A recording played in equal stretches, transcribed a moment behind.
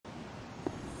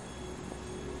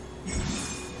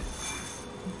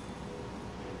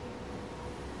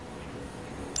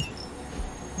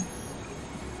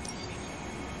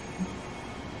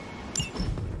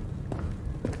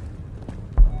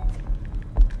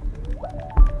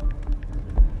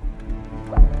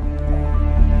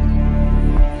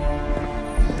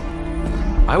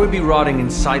I would be rotting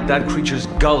inside that creature's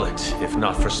gullet if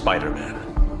not for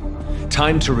Spider-Man.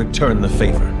 Time to return the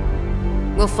favor.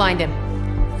 We'll find him.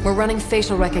 We're running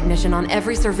facial recognition on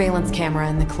every surveillance camera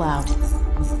in the cloud.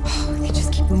 They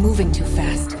just keep moving too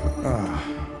fast.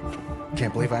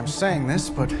 Can't believe I'm saying this,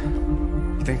 but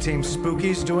you think Team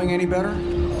Spooky's doing any better?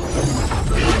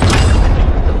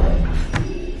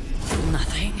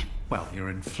 Nothing. Well, your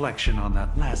inflection on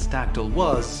that last dactyl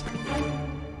was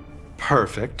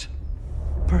perfect.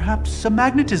 Perhaps a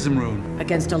magnetism rune.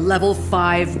 Against a level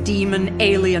 5 demon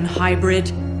alien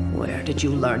hybrid? Where did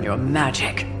you learn your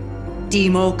magic?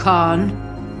 Demo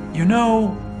Khan? You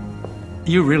know,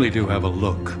 you really do have a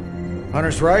look.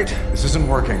 Hunter's right. This isn't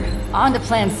working. On to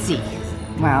plan C.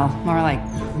 Well, more like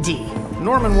D.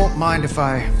 Norman won't mind if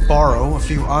I borrow a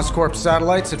few Oscorp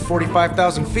satellites at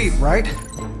 45,000 feet, right?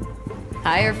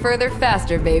 Higher, further,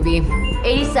 faster, baby.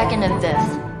 82nd and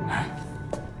 5th.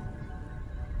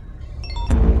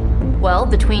 Well,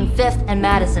 between 5th and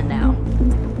Madison now.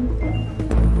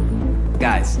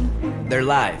 Guys, they're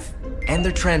live. And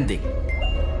they're trending.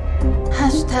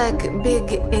 Hashtag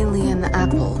Big Alien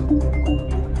Apple.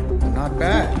 Not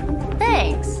bad.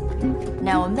 Thanks.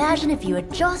 Now imagine if you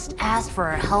had just asked for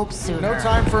our help sooner. No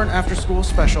time for an after-school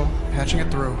special. Patching it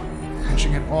through.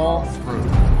 Patching it all through.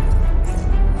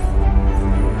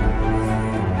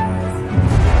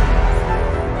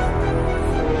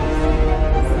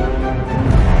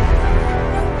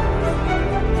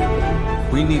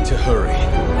 We need to hurry.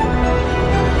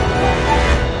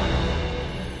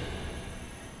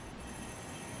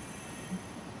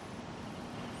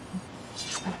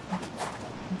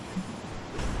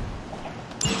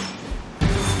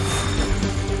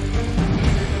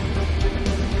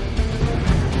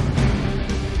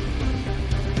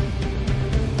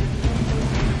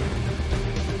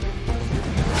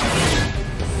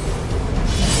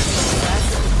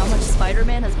 How much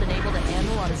Spider-Man has been able to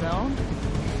handle on his own?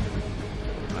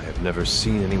 I've never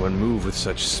seen anyone move with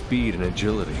such speed and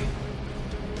agility.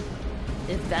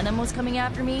 If Venom was coming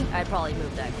after me, I'd probably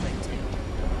move that quick too.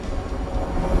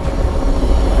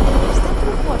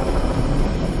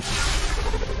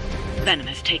 Venom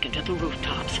has taken to the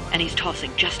rooftops, and he's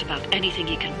tossing just about anything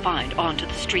he can find onto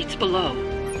the streets below.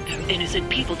 There are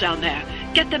innocent people down there.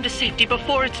 Get them to safety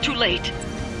before it's too late.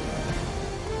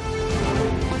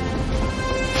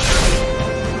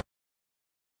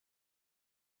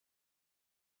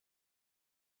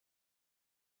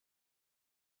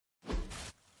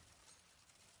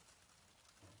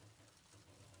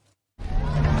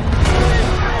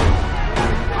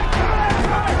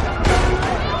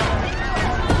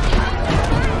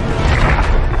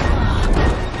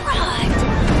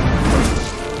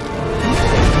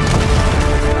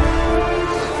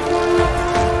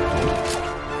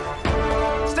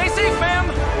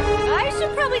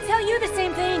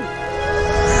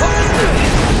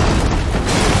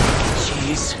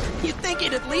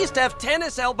 Have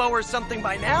tennis elbow or something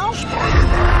by now?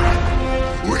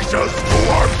 Spider-Man, we just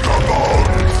collect the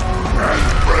bones and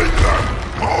bring them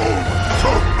home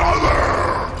to Mother!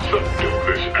 Subdue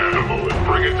this animal and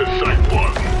bring it to Site 1.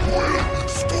 We'll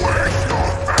squish your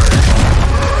face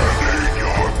and eat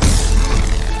your...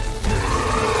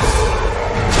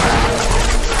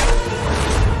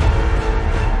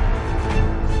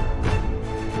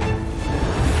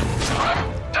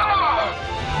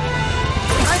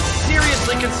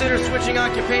 Consider switching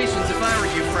occupations if I were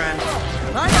you, friend.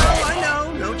 I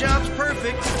know, no job's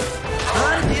perfect.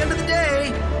 But at the end of the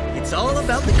day, it's all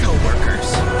about the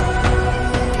coworkers.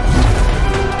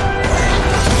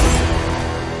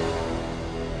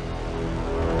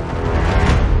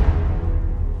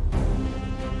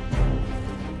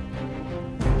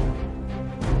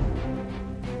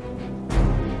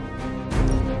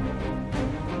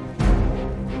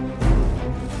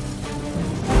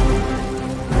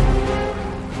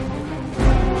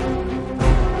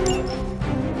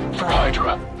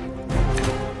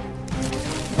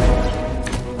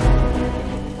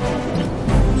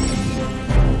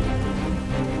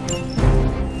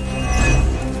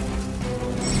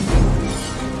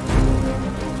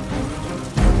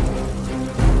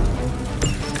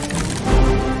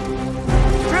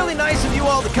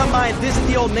 Visit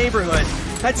the old neighborhood.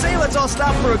 I'd say let's all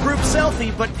stop for a group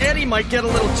selfie, but Eddie might get a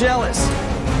little jealous.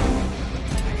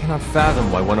 I cannot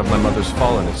fathom why one of my mother's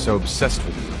fallen is so obsessed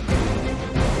with you.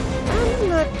 I'm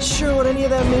not sure what any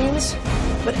of that means,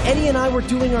 but Eddie and I were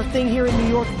doing our thing here in New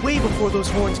York way before those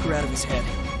horns grew out of his head.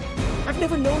 I've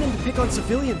never known him to pick on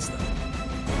civilians, though.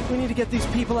 We need to get these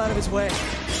people out of his way.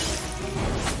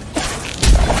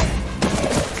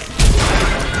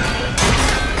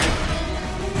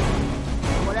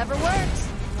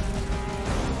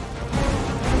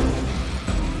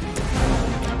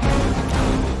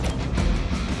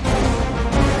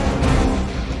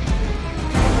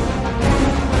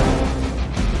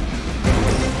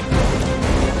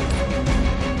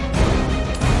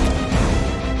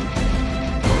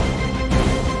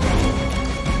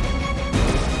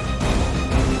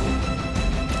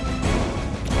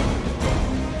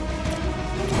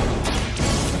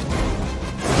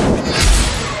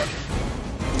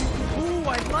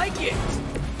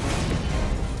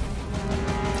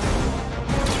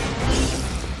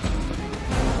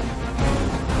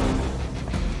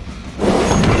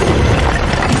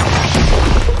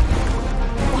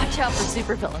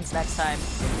 supervillains next time.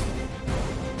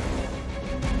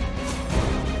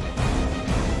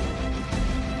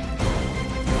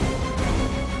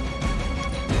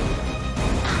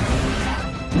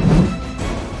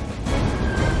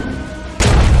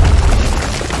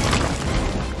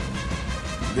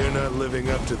 They're not living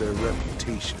up to their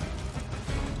reputation.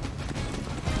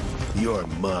 You're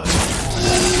mine.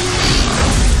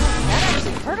 That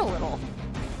actually hurt a little.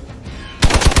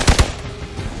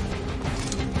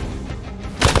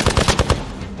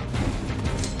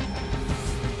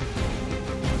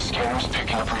 Scanner's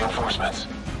picking up reinforcements.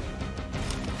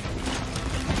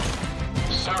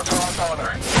 Serve her with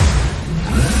honor.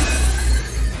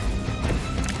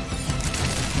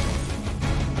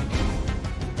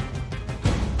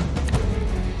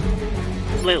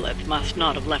 Lilith must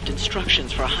not have left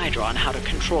instructions for Hydra on how to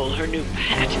control her new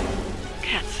pet.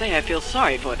 Can't say I feel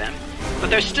sorry for them, but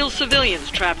there's still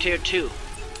civilians trapped here too.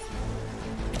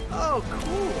 Oh,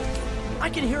 cool. I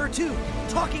can hear her too,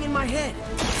 talking in my head.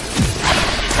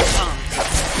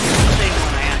 Same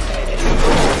one I activated.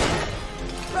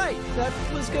 Right, that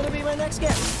was gonna be my next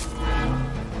guess.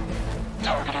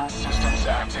 Targeting systems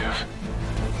active.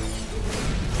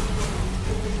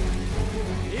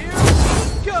 Here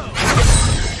we go!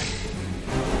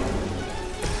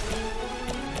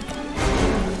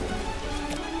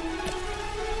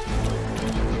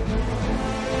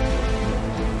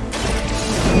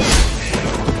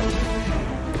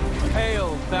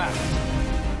 Hail back.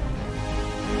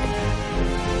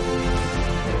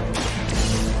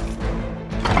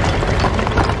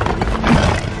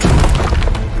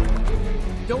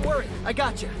 Don't worry, I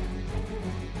got you.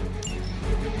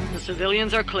 The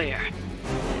civilians are clear.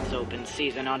 It's open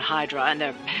season on Hydra and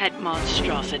their pet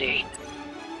monstrosity.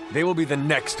 They will be the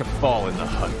next to fall in the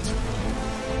hunt.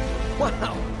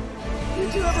 Wow.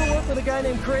 Did you ever work with a guy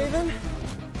named Kraven?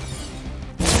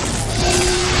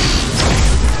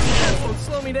 That won't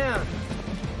slow me down.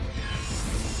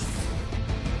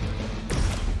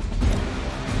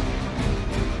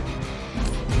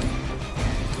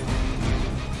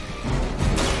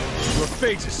 Your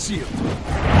fate is sealed.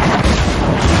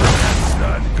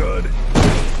 Not good.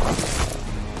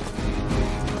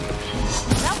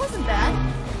 That wasn't bad.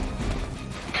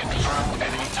 Confirm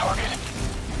enemy target.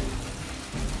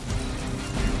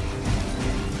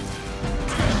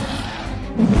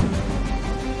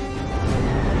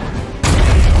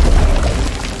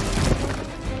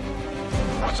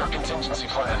 What's our contingency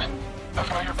plan? I've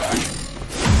got your back.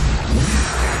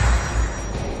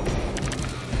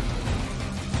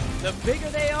 The bigger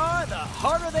they are, the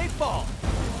harder they fall.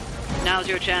 Now's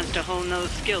your chance to hone those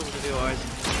skills of yours.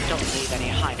 Don't leave any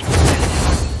Hydra standing.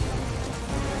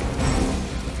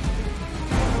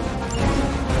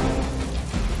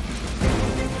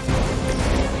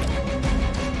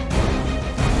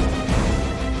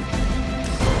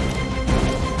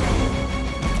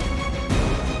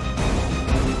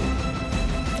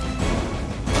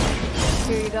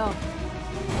 Here you go.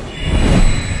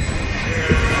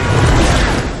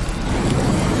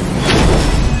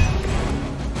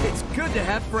 It's good to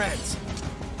have friends.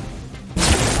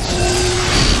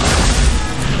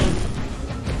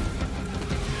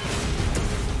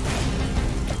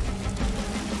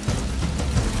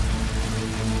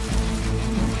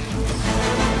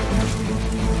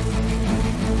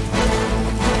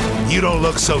 You don't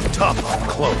look so tough up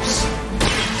close.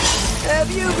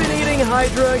 Have you been eating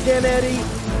Hydra again, Eddie?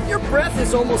 Your breath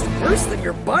is almost worse than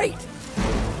your bite.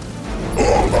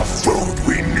 All the food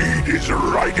we need is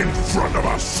right in front of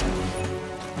us.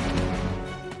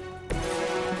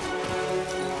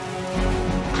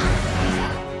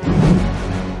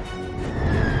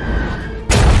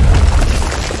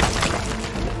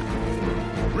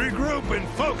 Regroup and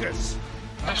focus.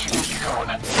 Mission keep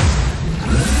going.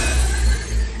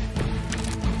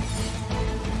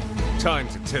 Time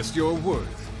to test your worth.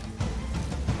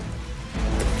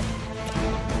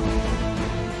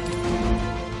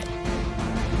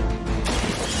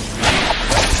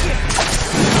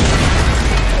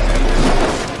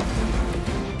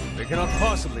 They cannot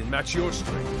possibly match your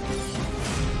strength.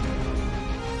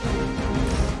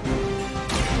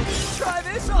 Try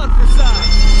this on for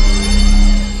size.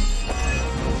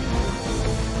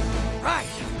 Right,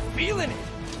 feeling it.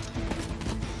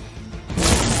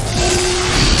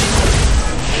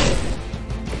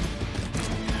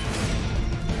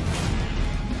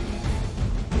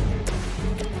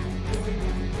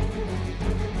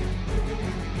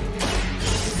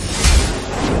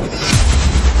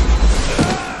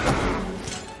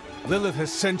 Lilith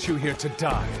has sent you here to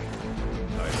die.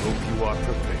 I hope you are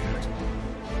prepared.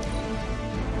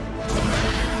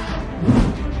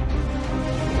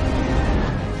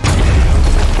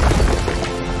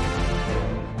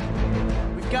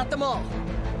 them all.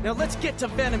 Now let's get to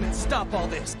Venom and stop all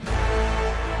this.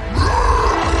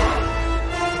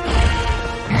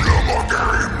 No more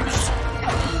games!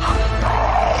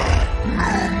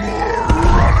 No more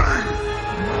running!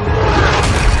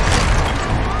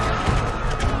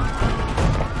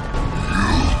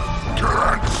 You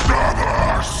can't stop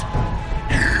us!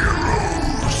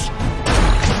 Heroes!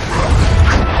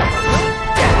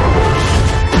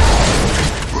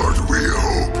 But we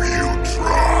hope you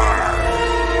try!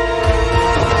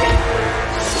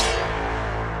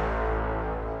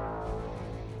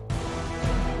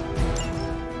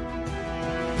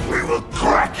 We will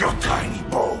crack your tiny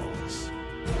bones!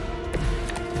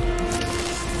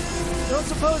 Don't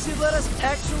suppose you'd let us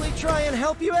actually try and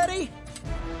help you, Eddie?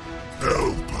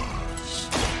 Help us!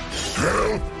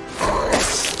 Help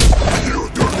us! You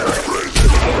took everything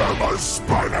from us,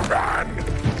 Spider-Man!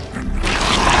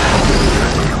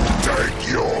 Take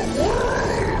your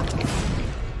world!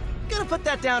 Gonna put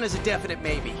that down as a definite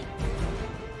maybe.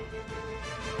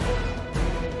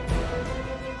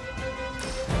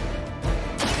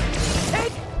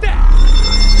 Take that!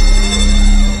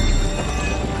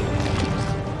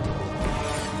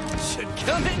 Should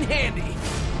come in handy.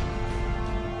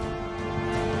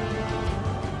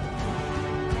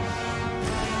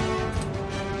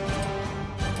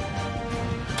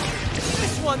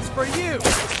 This one's for you.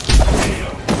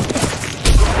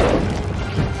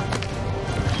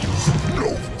 No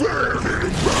fair,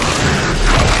 little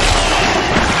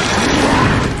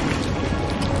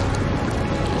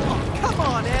Come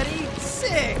on, Eddie.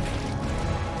 Sick.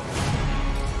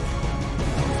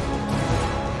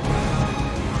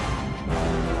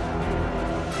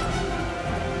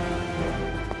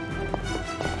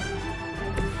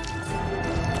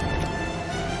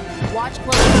 Watch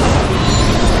closely.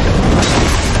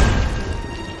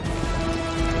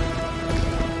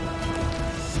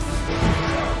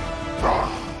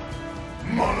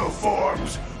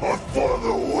 Monoforms are for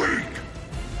the weak!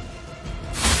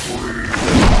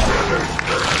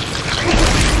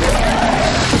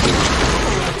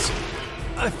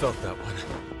 I felt that one.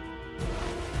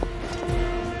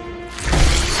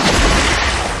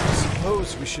 I suppose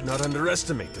we should not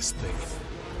underestimate this thing.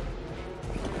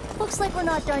 Looks like we're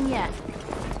not done yet.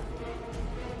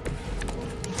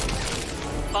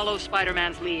 Follow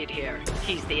Spider-Man's lead here.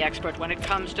 He's the expert when it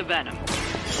comes to Venom.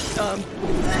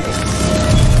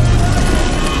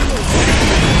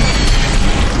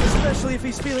 Especially if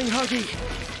he's feeling huggy.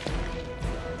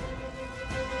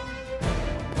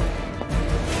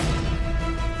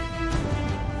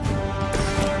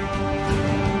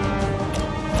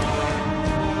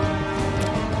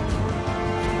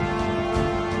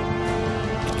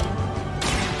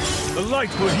 The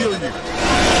light will heal you.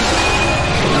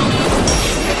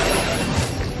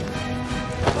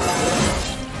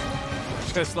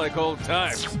 Just like old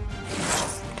times.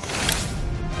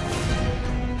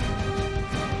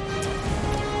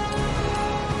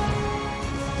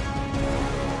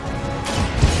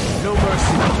 No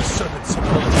mercy on the servants of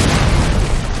God.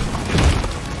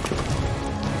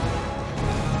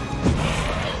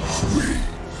 We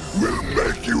will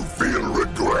make you feel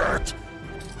regret!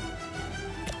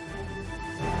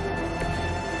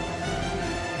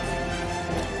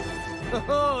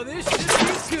 Oh, this should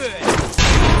be good.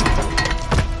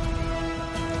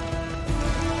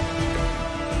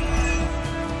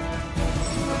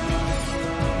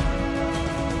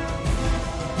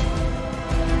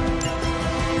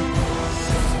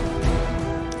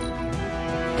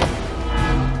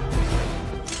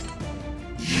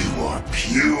 You are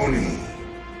puny!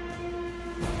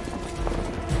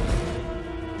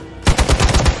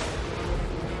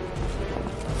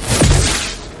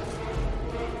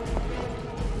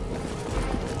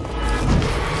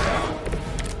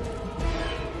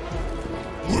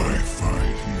 Why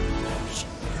fight heroes?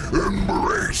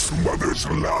 Embrace mother's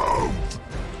love!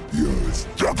 You're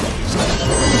stubborn!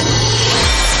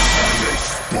 They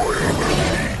spoil the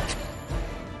meat!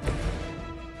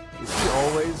 Is he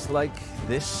always like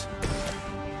this?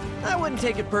 I wouldn't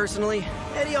take it personally.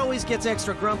 Eddie always gets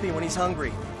extra grumpy when he's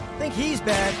hungry. Think he's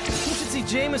bad. He should see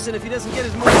Jameson if he doesn't get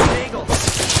his morning bagel.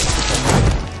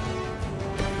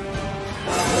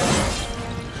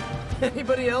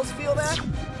 Anybody else feel that?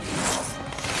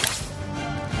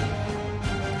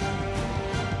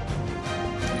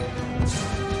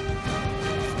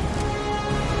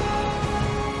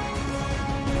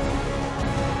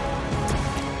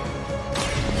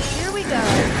 Here we go.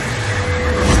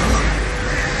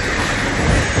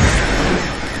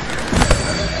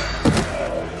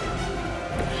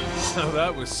 Now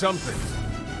that was something.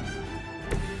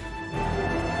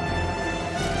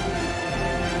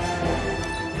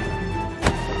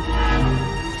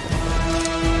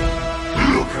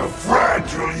 how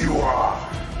fragile you are!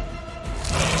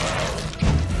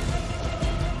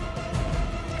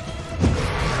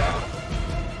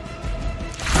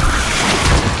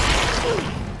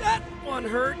 That one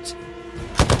hurt.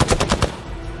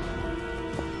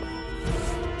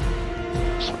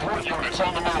 Support units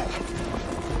on the move.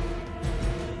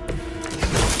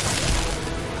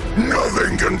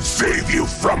 Nothing can save you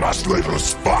from us, little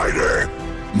spider!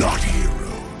 Not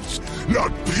heroes,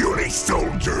 not puny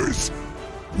soldiers.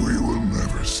 We will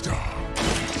never stop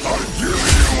until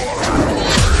you are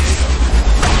ours!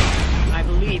 I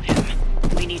believe him.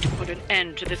 We need to put an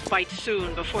end to this fight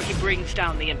soon before he brings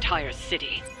down the entire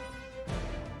city.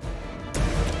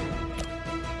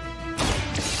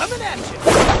 Coming at you!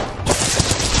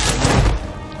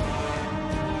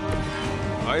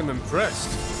 I am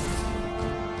impressed.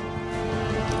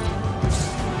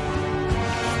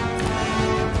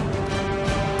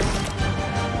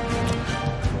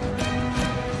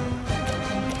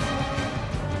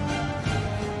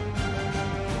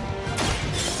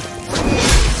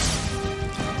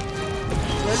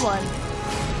 Good one.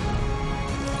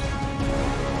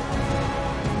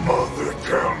 Mother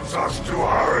tells us to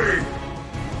hurry!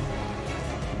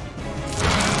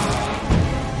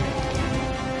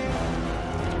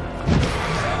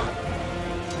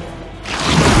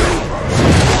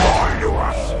 Lie to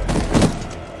us!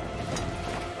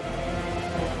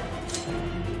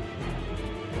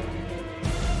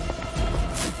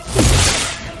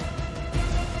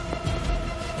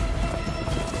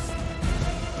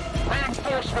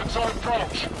 Reinforcements on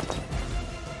approach.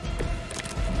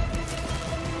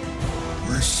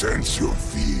 We sense your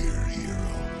fear,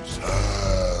 heroes.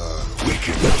 We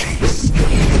can taste.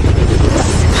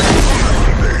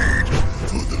 Made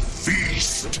for the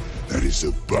feast that is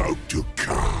about to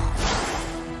come.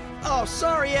 Oh,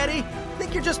 sorry, Eddie.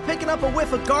 Think you're just picking up a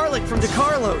whiff of garlic from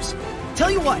DeCarlo's.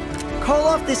 Tell you what, call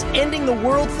off this ending the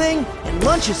world thing, and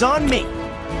lunch is on me.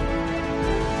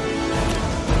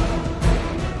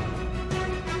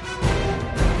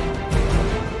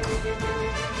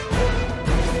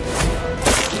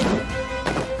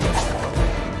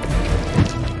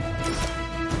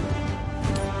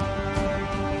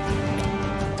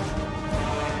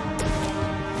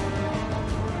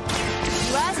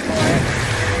 You asked for it.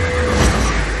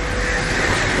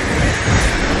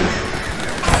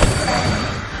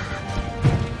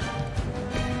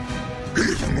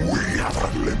 Even we have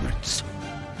our limits.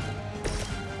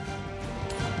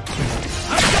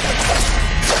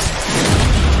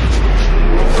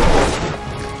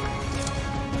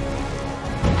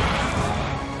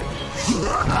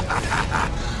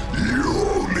 You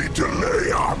only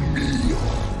delay our meal.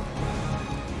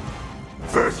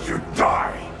 First you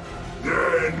die,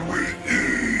 then we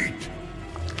eat.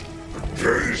 A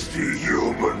tasty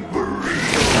human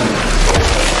burrito.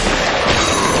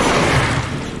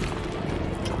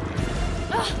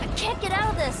 Ugh, I can't get out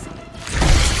of this.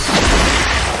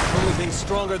 Only thing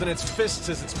stronger than its fists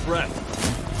is its breath.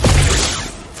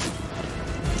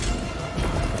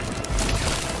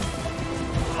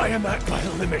 I am at my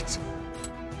limit.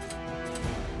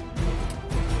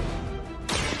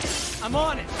 I'm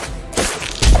on it.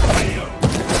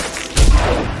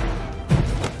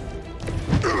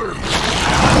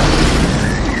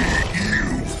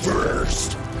 You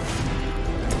first.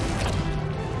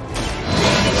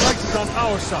 Light is on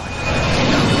our side.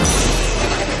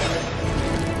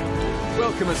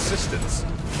 Welcome assistance.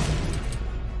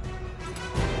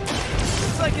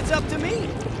 Looks like it's up to me.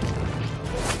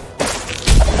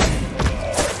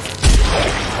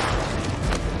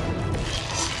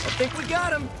 I think we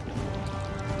got him.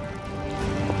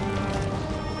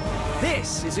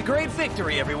 This is a great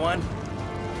victory, everyone.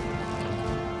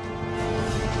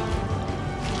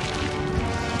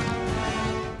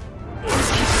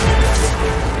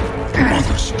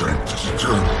 Mother strength is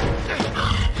eternal.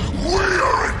 We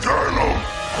are eternal.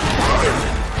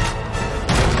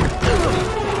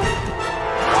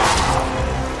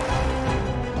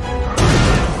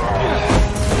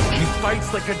 He fights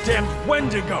like a damned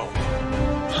Wendigo.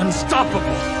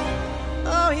 Unstoppable.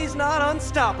 Oh, he's not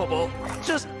unstoppable.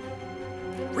 Just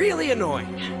really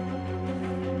annoying.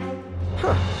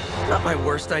 Huh. Not my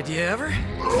worst idea ever.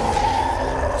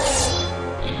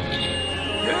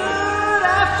 Good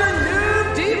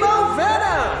afternoon, Demo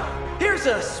Venom! Here's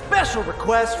a special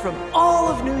request from all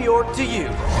of New York to you,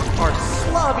 our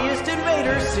slobbiest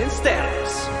invaders since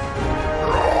Thanos.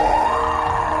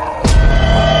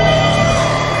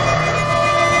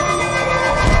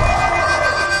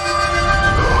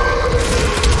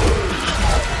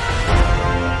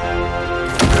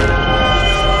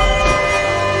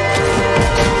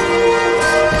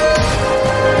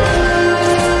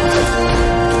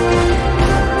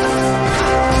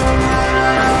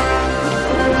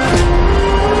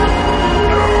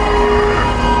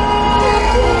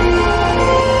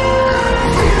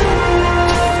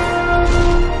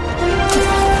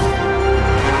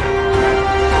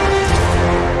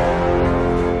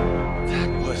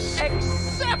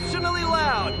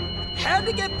 Had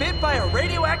to get bit by a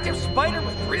radioactive spider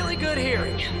with really good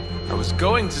hearing. I was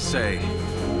going to say,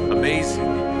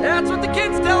 amazing. That's what the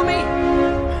kids tell me.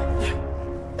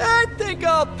 I think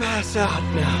I'll pass out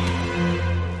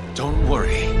now. Don't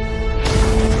worry.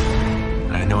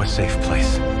 I know a safe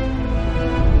place.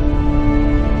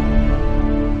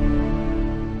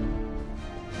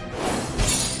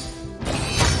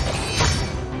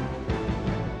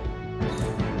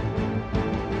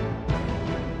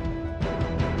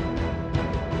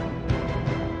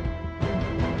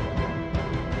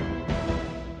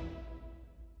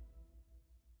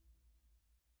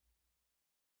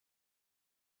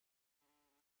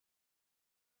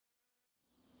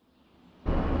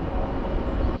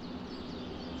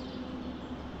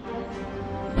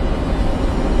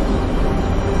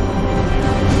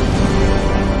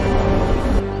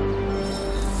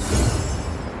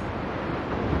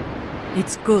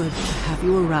 It's good to have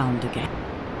you around again.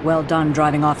 Well done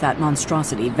driving off that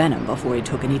monstrosity Venom before he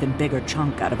took an even bigger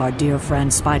chunk out of our dear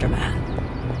friend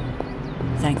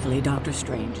Spider-Man. Thankfully, Dr.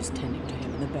 Strange is tending to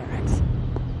him in the barracks.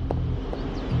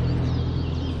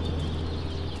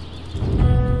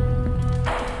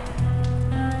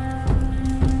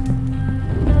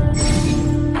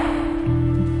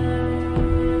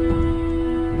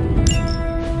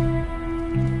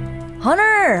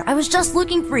 Hunter! I was just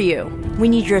looking for you. We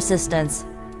need your assistance.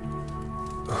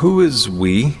 Who is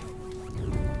we?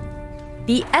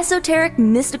 The Esoteric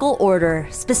Mystical Order,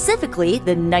 specifically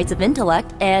the Knights of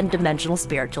Intellect and Dimensional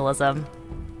Spiritualism.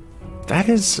 That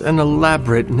is an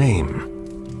elaborate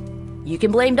name. You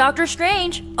can blame Dr.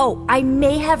 Strange. Oh, I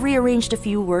may have rearranged a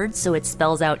few words so it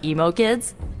spells out emo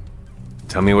kids.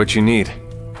 Tell me what you need.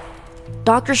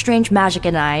 Dr. Strange Magic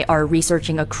and I are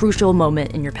researching a crucial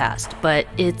moment in your past, but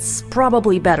it's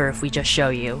probably better if we just show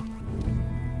you.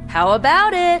 How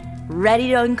about it? Ready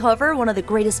to uncover one of the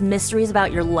greatest mysteries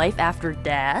about your life after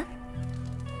death?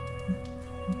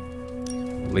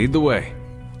 Lead the way.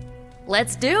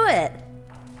 Let's do it!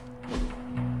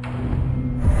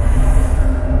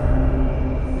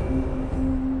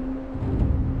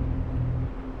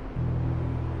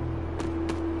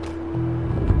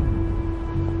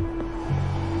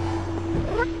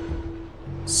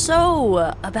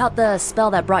 So, about the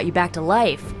spell that brought you back to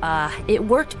life, it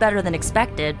worked better than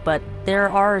expected, but there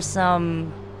are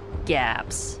some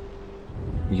gaps.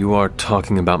 You are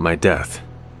talking about my death.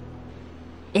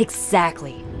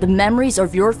 Exactly. The memories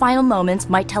of your final moments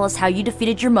might tell us how you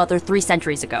defeated your mother 3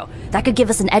 centuries ago. That could give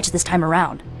us an edge this time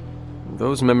around.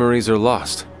 Those memories are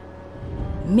lost.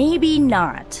 Maybe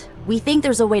not. We think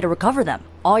there's a way to recover them.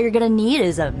 All you're gonna need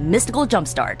is a mystical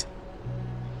jumpstart.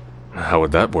 How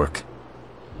would that work?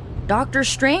 Dr.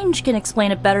 Strange can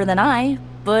explain it better than I,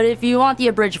 but if you want the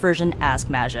abridged version, ask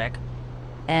Magic.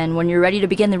 And when you're ready to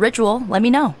begin the ritual, let me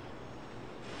know.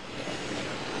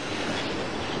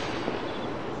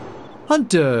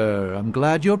 Hunter, I'm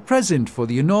glad you're present for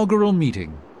the inaugural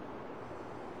meeting.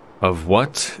 Of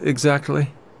what,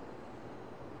 exactly?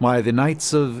 Why, the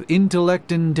Knights of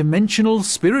Intellect and Dimensional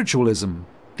Spiritualism,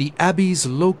 the Abbey's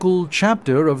local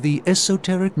chapter of the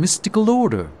Esoteric Mystical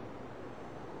Order.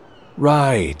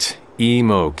 Right,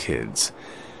 emo kids.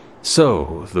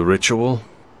 So, the ritual?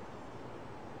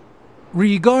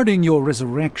 Regarding your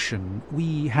resurrection,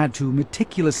 we had to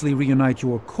meticulously reunite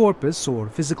your corpus, or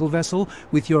physical vessel,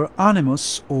 with your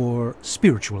animus, or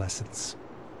spiritual essence.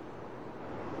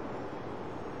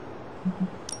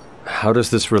 How does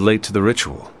this relate to the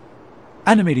ritual?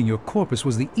 Animating your corpus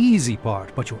was the easy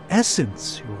part, but your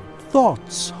essence, your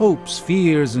thoughts, hopes,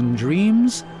 fears, and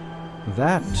dreams,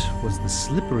 that was the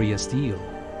slipperiest eel.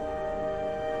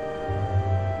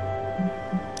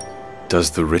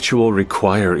 Does the ritual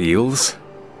require eels?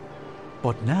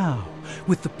 But now,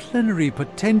 with the plenary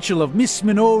potential of Miss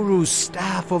Minoru's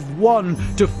Staff of One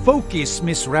to focus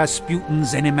Miss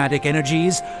Rasputin's enigmatic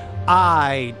energies,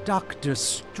 I, Dr.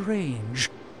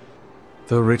 Strange...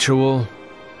 The ritual?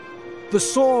 The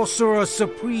Sorcerer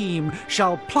Supreme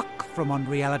shall pluck from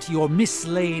unreality or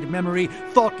mislaid memory,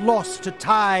 thought lost to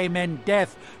time and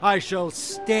death. I shall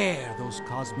stare those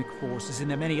cosmic forces in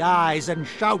their many eyes and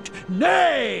shout,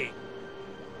 nay!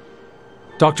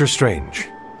 Dr. Strange,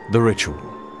 the ritual.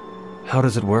 How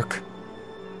does it work?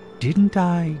 Didn't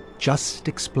I just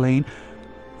explain?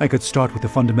 I could start with the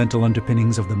fundamental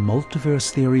underpinnings of the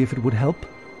multiverse theory if it would help.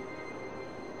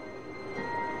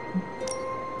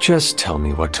 Just tell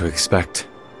me what to expect.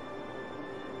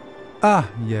 Ah,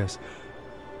 yes.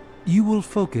 You will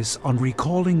focus on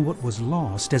recalling what was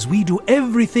lost as we do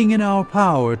everything in our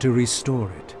power to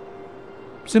restore it.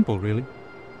 Simple, really.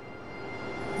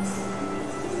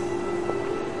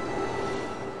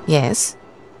 Yes?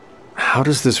 How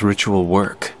does this ritual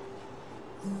work?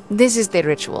 This is the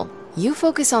ritual. You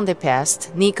focus on the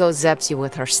past, Nico zaps you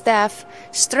with her staff,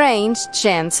 Strange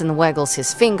chants and waggles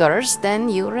his fingers, then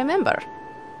you remember.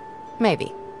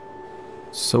 Maybe.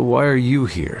 So why are you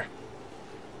here?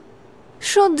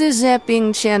 Should the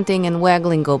zapping, chanting, and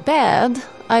waggling go bad,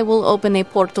 I will open a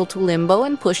portal to Limbo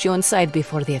and push you inside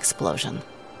before the explosion.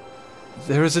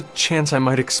 There is a chance I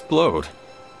might explode.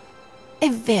 A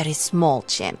very small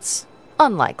chance.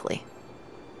 Unlikely.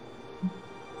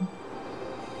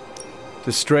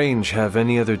 Does Strange have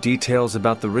any other details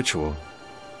about the ritual?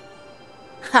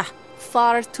 Ha!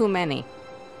 Far too many.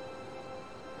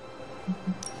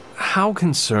 How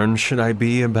concerned should I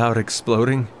be about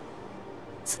exploding?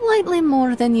 Slightly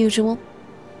more than usual.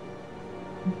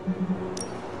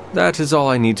 That is all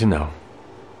I need to know.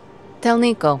 Tell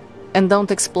Nico, and don't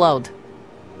explode.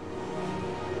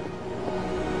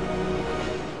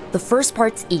 The first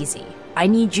part's easy. I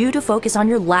need you to focus on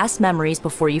your last memories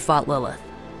before you fought Lilith.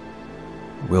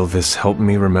 Will this help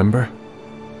me remember?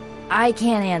 I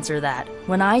can't answer that.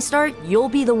 When I start, you'll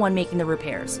be the one making the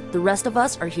repairs. The rest of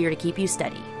us are here to keep you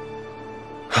steady.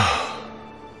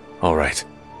 All right.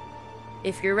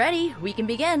 If you're ready, we can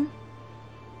begin.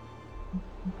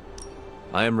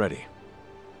 I am ready.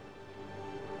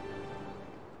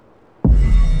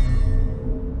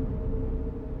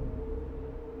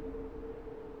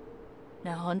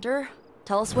 Now, Hunter,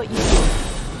 tell us what you do.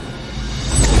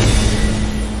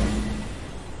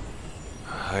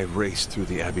 I raced through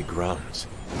the Abbey grounds.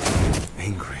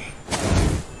 Angry.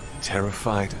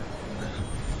 Terrified.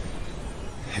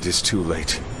 It is too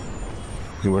late.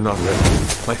 We were not ready.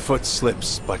 My foot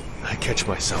slips, but I catch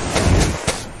myself.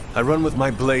 I run with my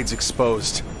blades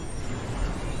exposed.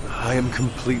 I am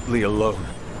completely alone.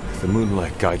 The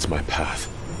moonlight guides my path.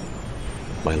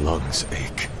 My lungs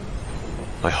ache.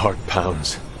 My heart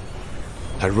pounds.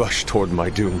 I rush toward my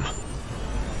doom.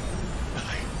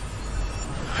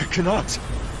 I cannot.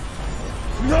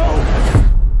 No!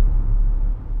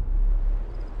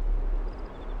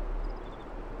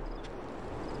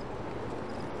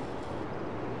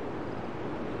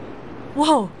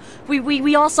 Whoa!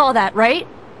 We all saw that, right?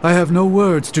 I have no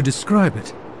words to describe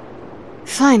it.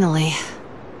 Finally.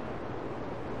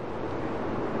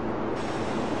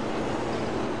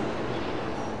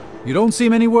 You don't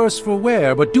seem any worse for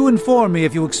wear, but do inform me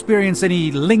if you experience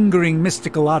any lingering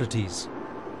mystical oddities.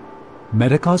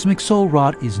 Metacosmic soul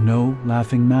rot is no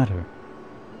laughing matter.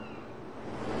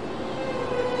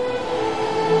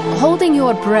 Holding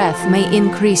your breath may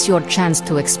increase your chance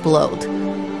to explode.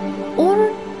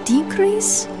 Or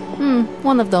decrease?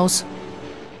 One of those.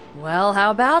 Well,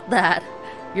 how about that?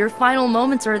 Your final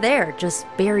moments are there, just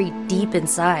buried deep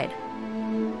inside.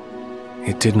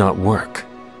 It did not work.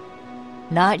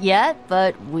 Not yet,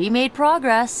 but we made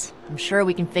progress. I'm sure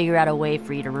we can figure out a way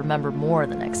for you to remember more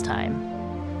the next time.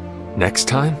 Next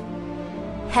time?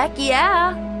 Heck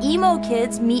yeah! Emo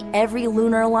kids meet every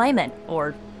lunar alignment.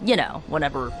 Or, you know,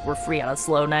 whenever we're free on a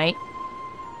slow night.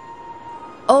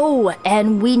 Oh,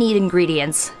 and we need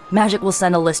ingredients. Magic will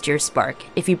send a list to your Spark.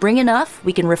 If you bring enough,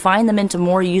 we can refine them into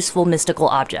more useful mystical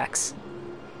objects.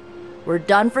 We're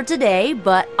done for today,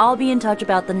 but I'll be in touch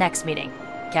about the next meeting.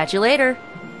 Catch you later!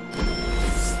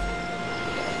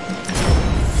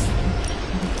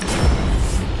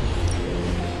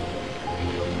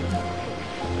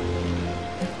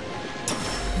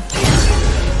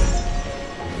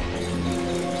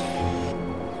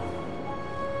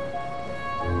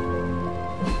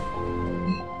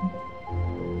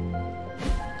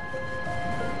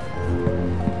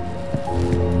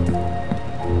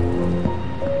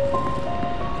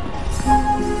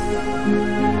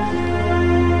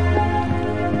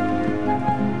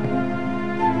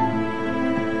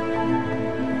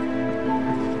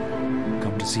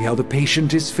 See how the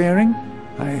patient is faring?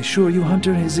 I assure you,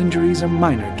 Hunter, his injuries are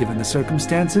minor given the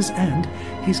circumstances, and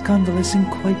he's convalescing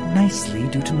quite nicely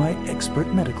due to my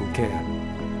expert medical care.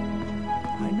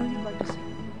 I know you'd like to see...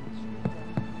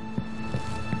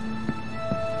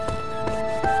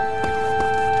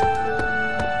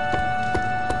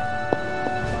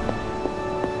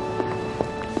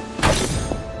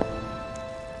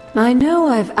 I know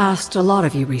I've asked a lot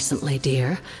of you recently,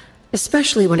 dear.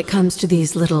 Especially when it comes to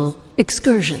these little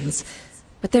excursions.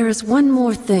 But there is one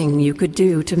more thing you could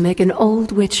do to make an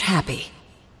old witch happy.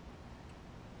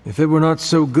 If it were not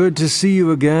so good to see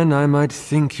you again, I might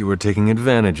think you were taking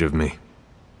advantage of me.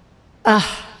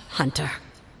 Hunter.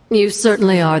 You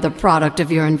certainly are the product of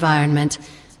your environment.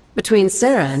 Between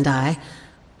Sarah and I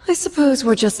suppose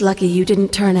we're just lucky you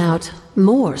didn't turn out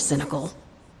more cynical.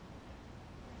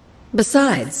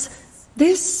 Besides,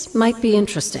 this might be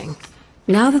interesting.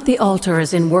 Now that the altar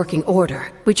is in working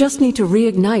order, we just need to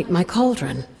reignite my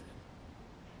cauldron.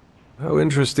 How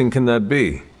interesting can that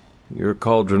be? Your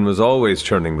cauldron was always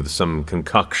churning with some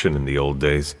concoction in the old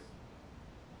days.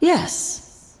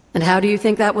 Yes. And how do you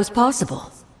think that was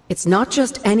possible? It's not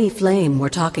just any flame we're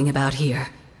talking about here.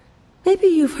 Maybe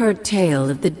you've heard tale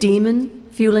of the demon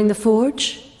fueling the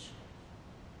forge?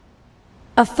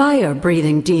 A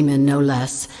fire-breathing demon, no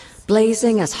less,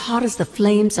 blazing as hot as the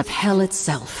flames of hell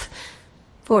itself.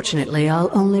 Fortunately, I'll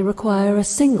only require a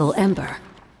single ember.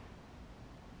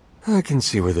 I can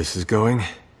see where this is going.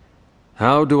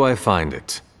 How do I find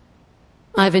it?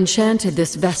 I've enchanted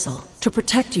this vessel to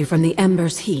protect you from the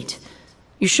ember's heat.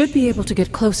 You should be able to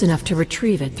get close enough to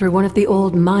retrieve it through one of the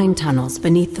old mine tunnels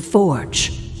beneath the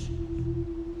forge.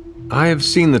 I have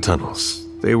seen the tunnels.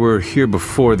 They were here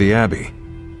before the Abbey.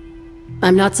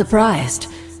 I'm not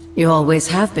surprised. You always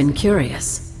have been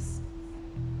curious.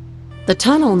 The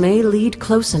tunnel may lead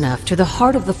close enough to the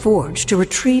heart of the forge to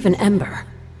retrieve an ember.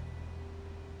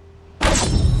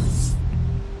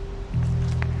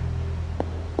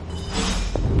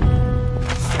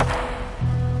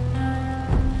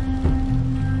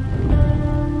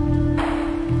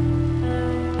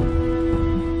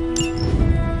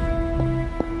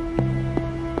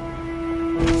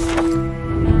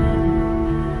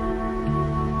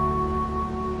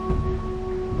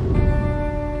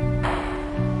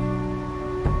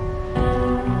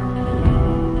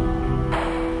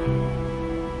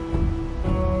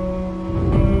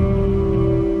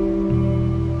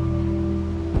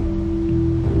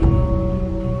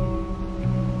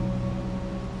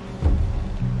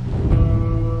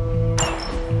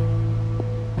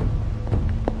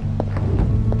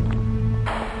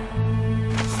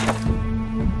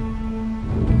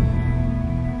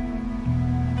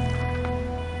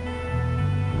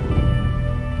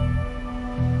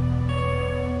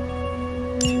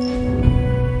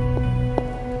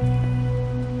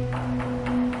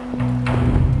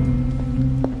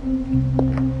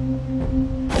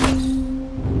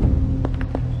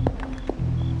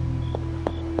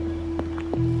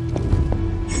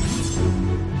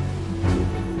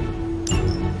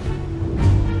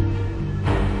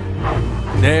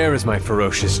 There is my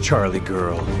ferocious Charlie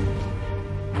girl.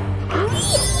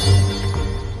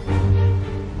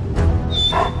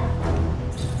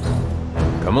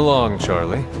 Come along,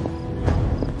 Charlie.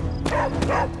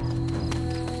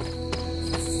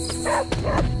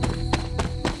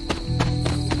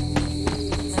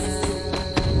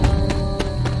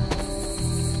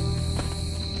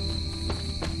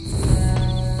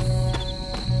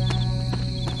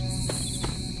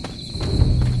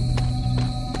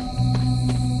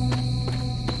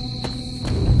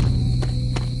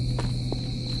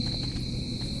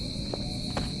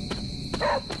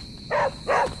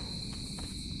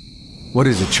 What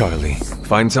is it, Charlie?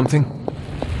 Find something?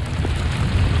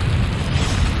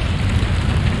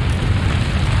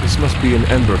 This must be an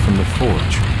ember from the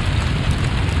forge.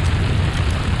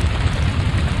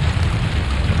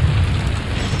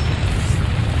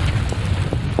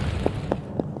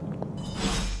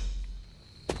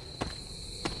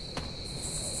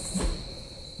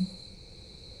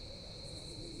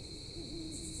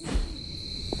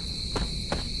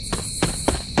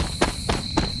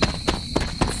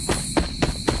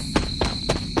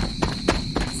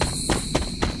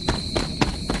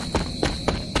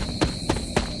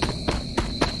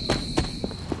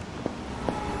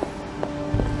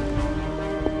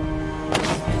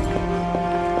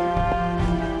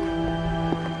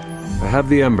 I have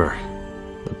the ember.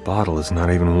 The bottle is not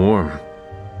even warm.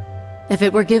 If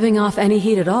it were giving off any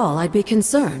heat at all, I'd be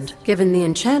concerned, given the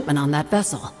enchantment on that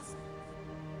vessel.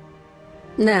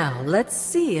 Now, let's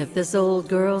see if this old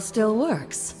girl still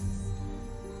works.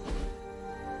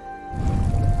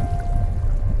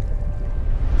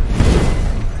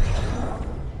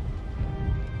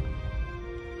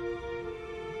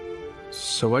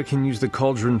 So I can use the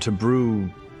cauldron to brew...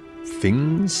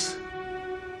 things?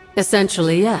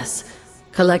 Essentially, yes.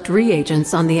 Collect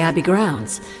reagents on the Abbey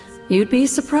grounds. You'd be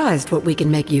surprised what we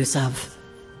can make use of.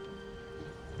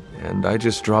 And I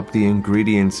just dropped the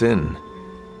ingredients in.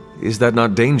 Is that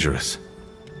not dangerous?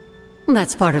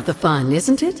 That's part of the fun,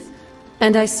 isn't it?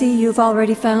 And I see you've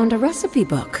already found a recipe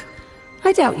book.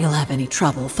 I doubt you'll have any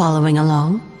trouble following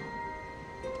along.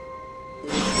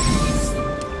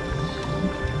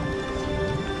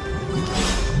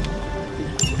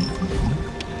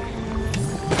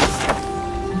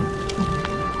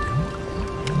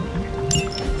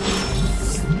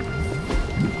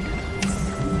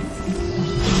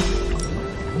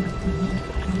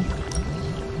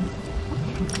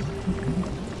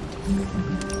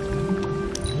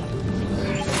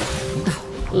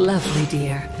 Lovely,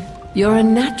 dear. You're a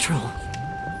natural.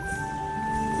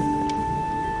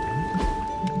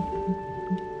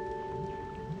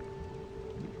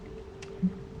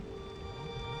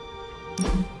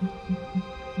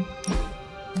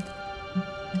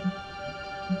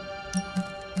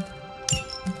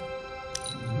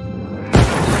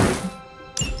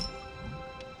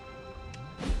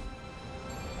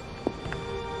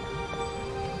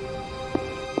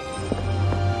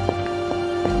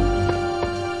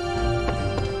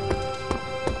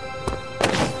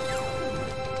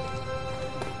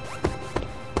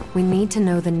 We need to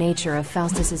know the nature of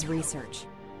Faustus's research.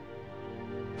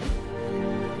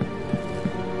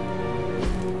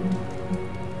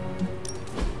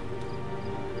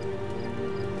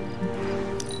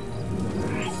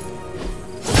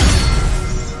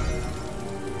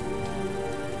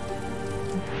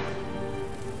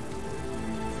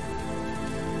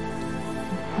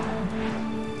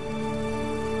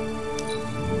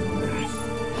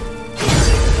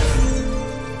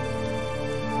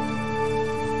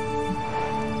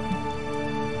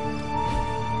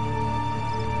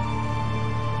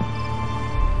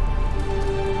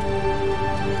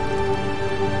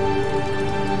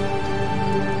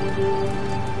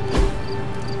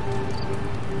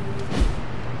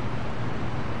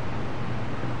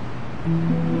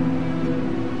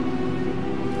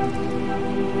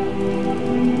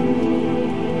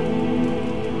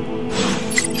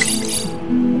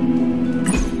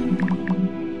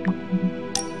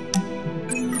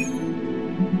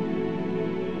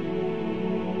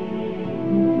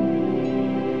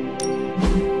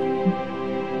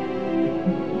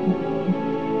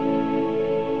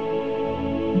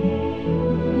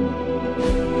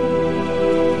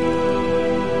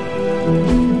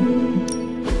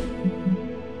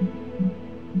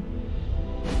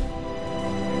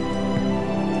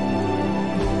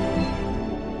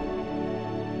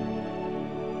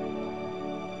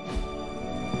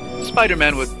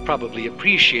 Spider-Man would probably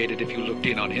appreciate it if you looked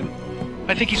in on him.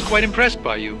 I think he's quite impressed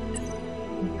by you.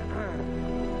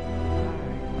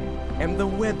 I am the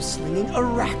web-slinging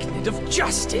arachnid of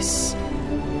justice.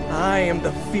 I am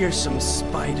the fearsome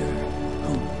spider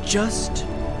who just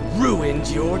ruined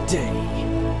your day.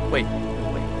 Wait.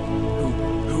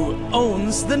 Who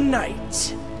owns the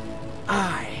night?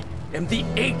 I am the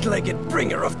eight-legged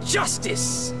bringer of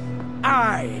justice.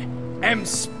 I am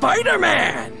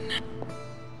Spider-Man!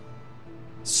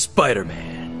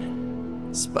 Spider-Man.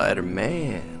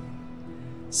 Spider-Man.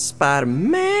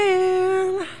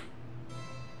 Spider-Man.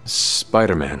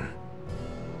 Spider-Man.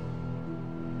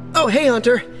 Oh, hey,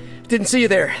 Hunter. Didn't see you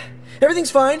there. Everything's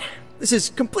fine. This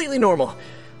is completely normal.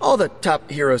 All the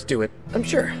top heroes do it, I'm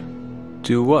sure.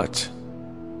 Do what?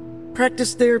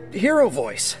 Practice their hero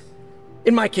voice.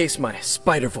 In my case, my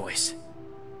spider voice.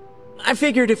 I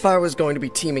figured if I was going to be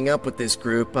teaming up with this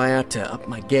group, I ought to up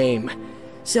my game.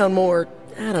 Sound more,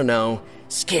 I don't know,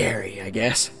 scary, I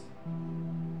guess.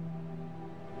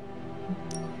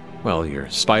 Well, your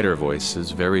spider voice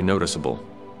is very noticeable.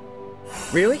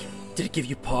 Really? Did it give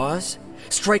you pause?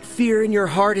 Strike fear in your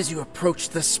heart as you approach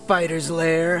the spider's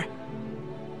lair?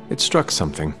 It struck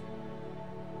something.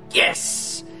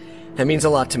 Yes! That means a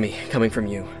lot to me, coming from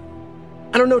you.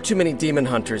 I don't know too many demon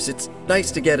hunters. It's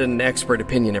nice to get an expert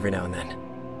opinion every now and then.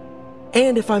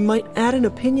 And if I might add an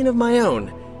opinion of my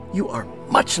own, you are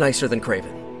much nicer than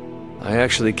Kraven. I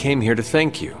actually came here to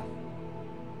thank you.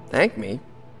 Thank me?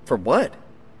 For what?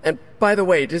 And by the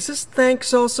way, does this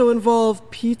thanks also involve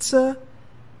pizza?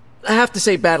 I have to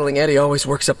say battling Eddie always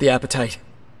works up the appetite.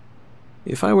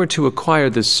 If I were to acquire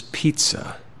this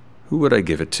pizza, who would I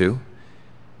give it to?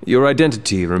 Your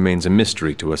identity remains a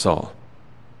mystery to us all.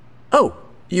 Oh,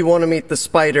 you want to meet the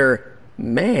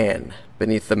Spider-Man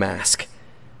beneath the mask.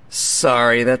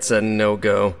 Sorry, that's a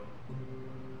no-go.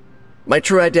 My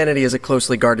true identity is a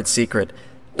closely guarded secret.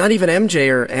 Not even MJ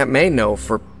or Aunt May know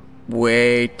for...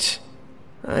 Wait.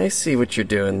 I see what you're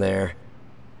doing there.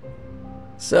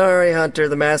 Sorry, Hunter,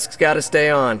 the mask's gotta stay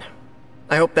on.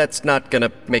 I hope that's not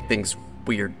gonna make things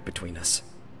weird between us.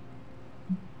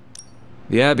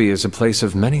 The Abbey is a place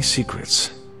of many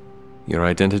secrets. Your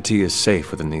identity is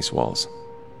safe within these walls.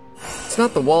 It's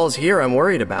not the walls here I'm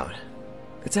worried about.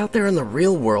 It's out there in the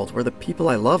real world where the people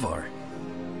I love are.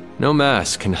 No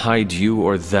mask can hide you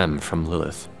or them from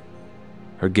Lilith.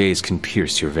 Her gaze can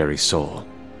pierce your very soul.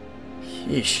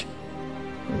 Yeesh.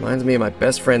 Reminds me of my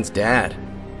best friend's dad.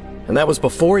 And that was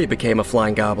before he became a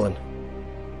flying goblin.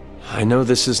 I know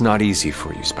this is not easy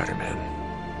for you,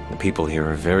 Spider-Man. The people here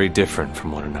are very different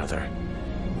from one another.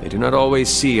 They do not always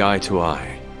see eye to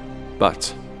eye. But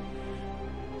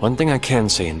one thing I can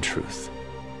say in truth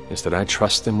is that I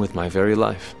trust them with my very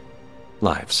life.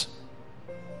 Lives.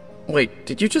 Wait,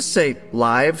 did you just say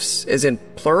lives, as in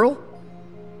plural?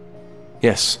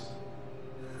 Yes.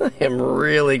 I am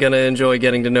really gonna enjoy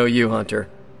getting to know you, Hunter.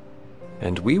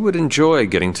 And we would enjoy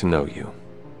getting to know you.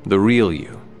 The real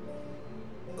you.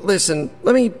 Listen,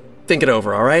 let me think it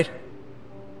over, alright?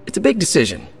 It's a big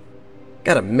decision.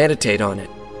 Gotta meditate on it.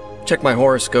 Check my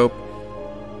horoscope.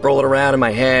 Roll it around in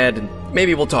my head, and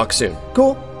maybe we'll talk soon.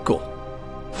 Cool? Cool.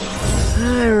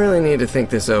 I really need to think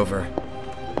this over.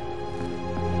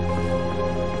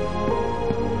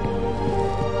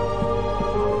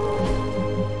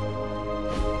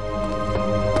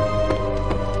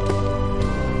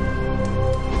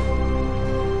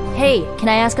 Can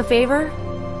I ask a favor?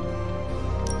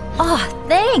 Oh,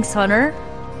 thanks, Hunter.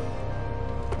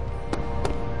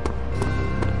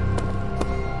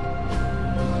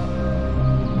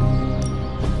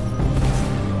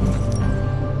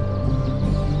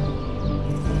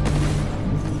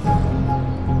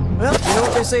 Well, you know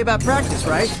what they say about practice,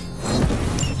 right?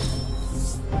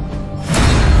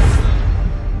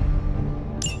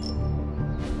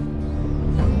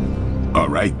 All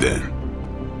right then.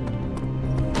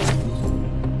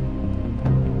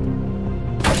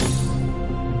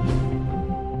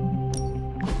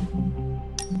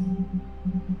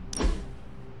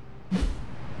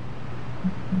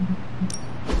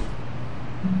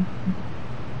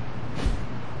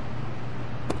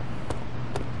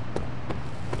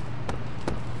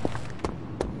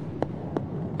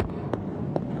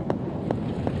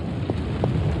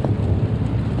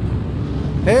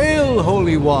 Hail,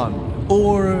 Holy One!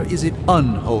 Or is it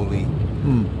unholy?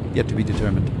 Yet to be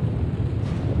determined.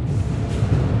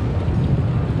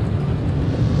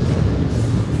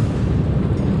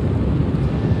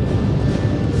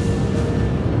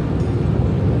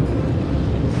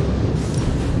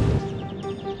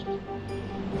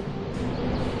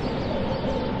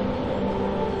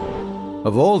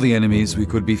 Of all the enemies we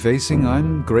could be facing,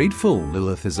 I'm grateful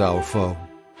Lilith is our foe.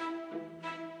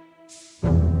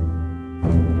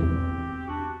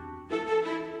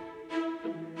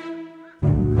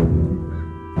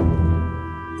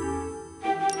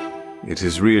 It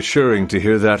is reassuring to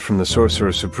hear that from the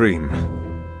Sorcerer Supreme.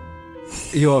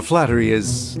 Your flattery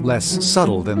is less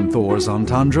subtle than Thor's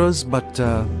entendres, but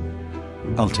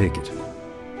I'll take it.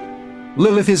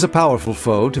 Lilith is a powerful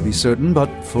foe, to be certain, but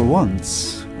for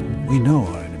once, we know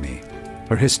our enemy.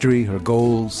 Her history, her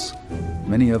goals,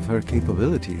 many of her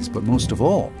capabilities, but most of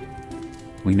all,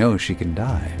 we know she can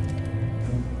die.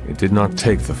 It did not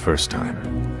take the first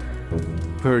time.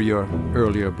 Per your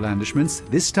earlier blandishments,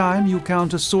 this time you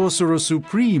count a Sorcerer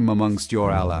Supreme amongst your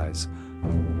allies.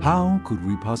 How could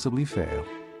we possibly fail?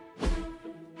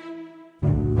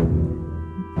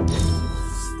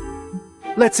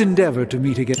 Let's endeavor to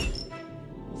meet again.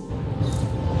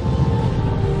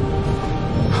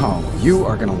 Oh, you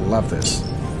are gonna love this.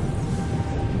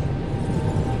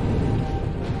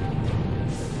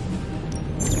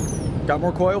 Got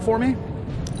more coil for me?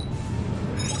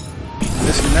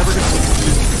 This never gets...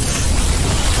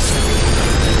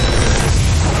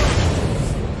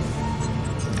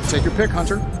 Take your pick,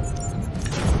 Hunter.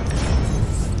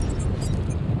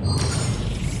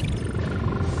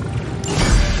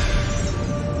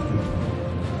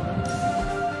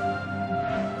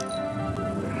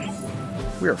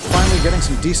 We are finally getting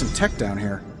some decent tech down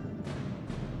here.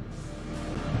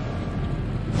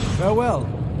 Farewell.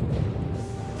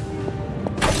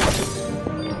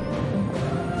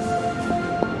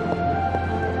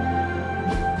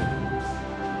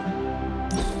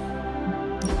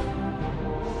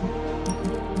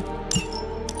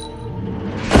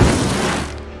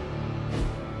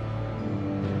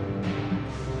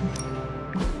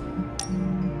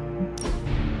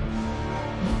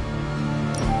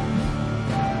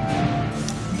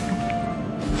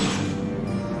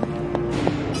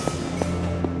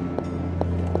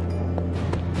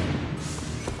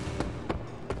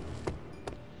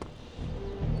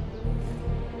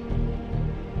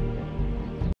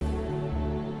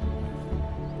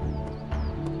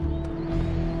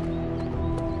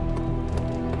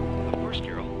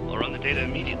 Data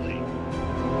immediately.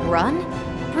 Run?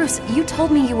 Bruce, you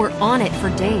told me you were on it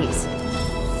for days.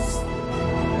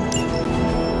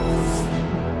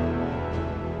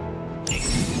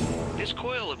 This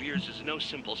coil of yours is no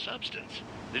simple substance.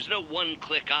 There's no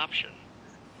one-click option.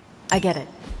 I get it.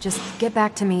 Just get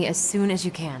back to me as soon as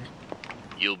you can.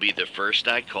 You'll be the first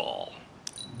I call.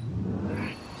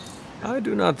 I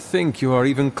do not think you are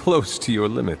even close to your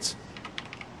limits.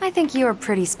 I think you're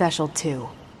pretty special too.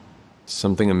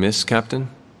 Something amiss, Captain?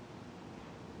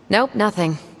 Nope,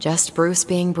 nothing. Just Bruce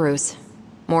being Bruce.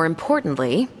 More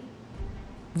importantly,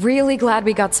 really glad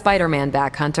we got Spider-Man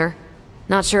back, Hunter.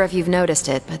 Not sure if you've noticed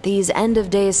it, but these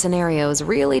end-of-days scenarios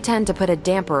really tend to put a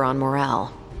damper on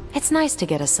morale. It's nice to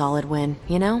get a solid win,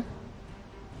 you know?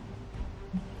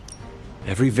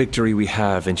 Every victory we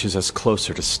have inches us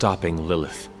closer to stopping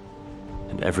Lilith.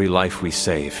 And every life we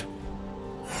save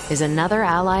is another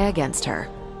ally against her.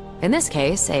 In this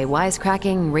case, a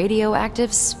wisecracking,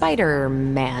 radioactive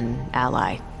Spider-Man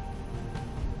ally.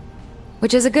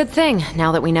 Which is a good thing,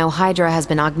 now that we know Hydra has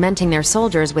been augmenting their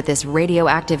soldiers with this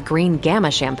radioactive green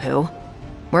gamma shampoo.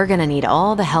 We're gonna need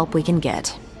all the help we can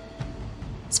get.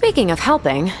 Speaking of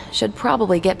helping, should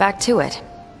probably get back to it.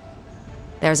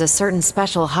 There's a certain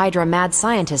special Hydra mad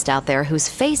scientist out there whose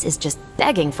face is just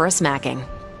begging for a smacking.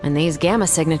 And these gamma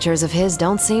signatures of his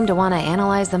don't seem to want to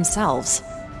analyze themselves.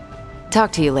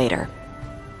 Talk to you later.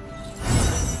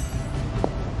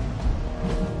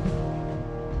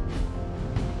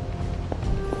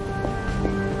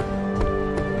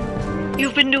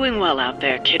 You've been doing well out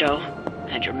there, kiddo.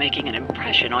 And you're making an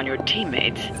impression on your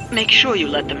teammates. Make sure you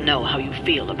let them know how you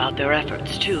feel about their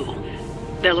efforts, too.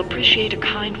 They'll appreciate a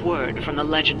kind word from the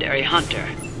legendary Hunter.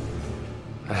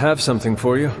 I have something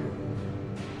for you.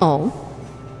 Oh?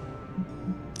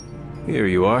 Here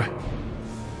you are.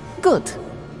 Good.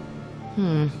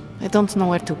 I don't know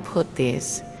where to put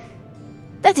this.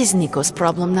 That is Nico's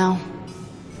problem now.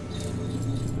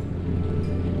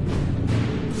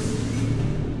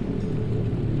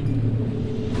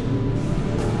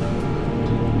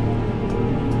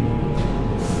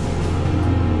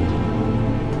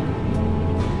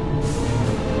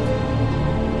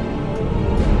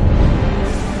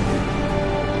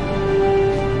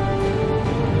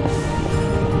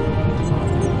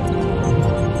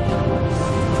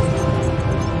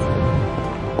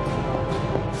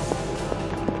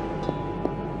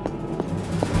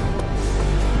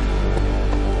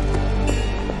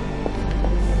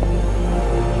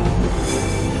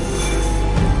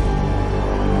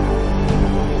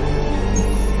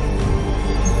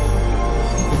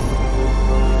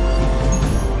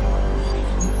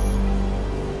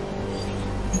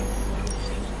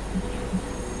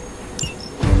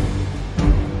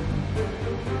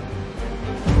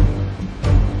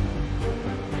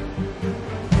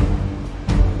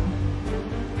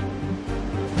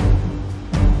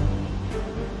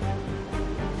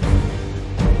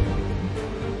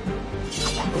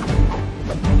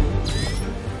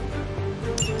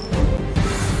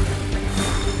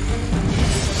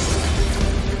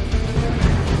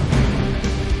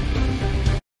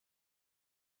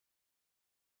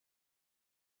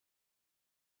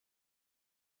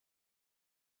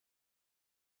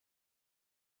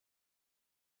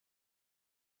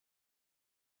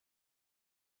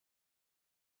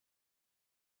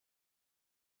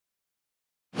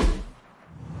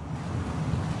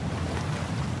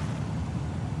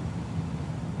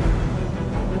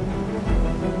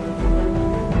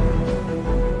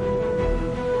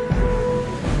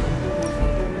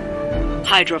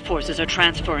 Hydra forces are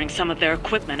transferring some of their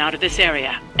equipment out of this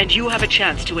area, and you have a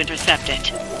chance to intercept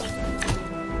it.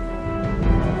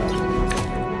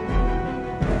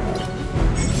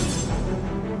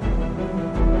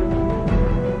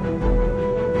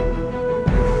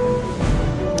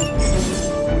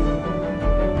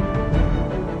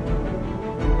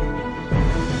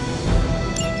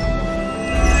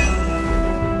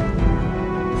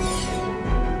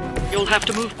 You'll have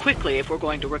to move quickly if we're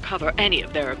going to recover any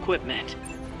of their equipment.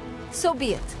 So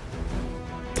be it.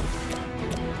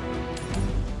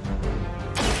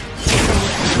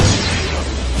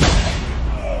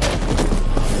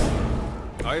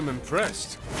 I am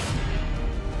impressed.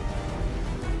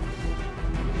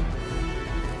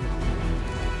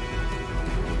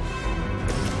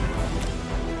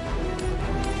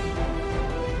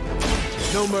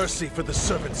 No mercy for the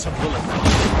servants of Lilith.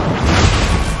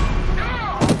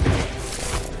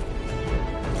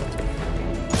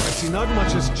 I see not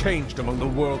much has changed among the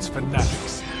world's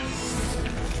fanatics.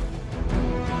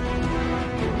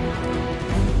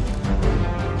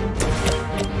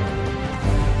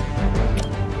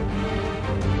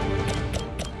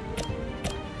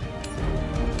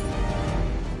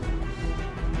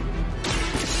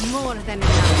 More than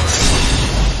enough.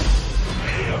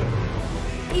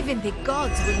 Even the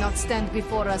gods will not stand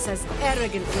before us as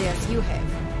arrogantly as you have.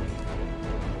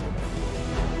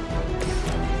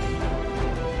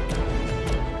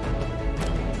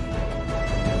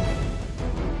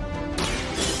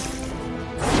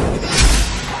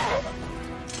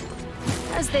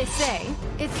 As they say,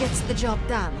 it gets the job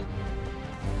done.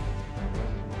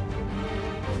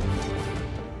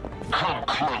 Come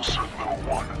closer, little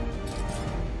one.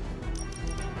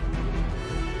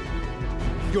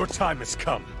 Your time has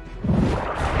come.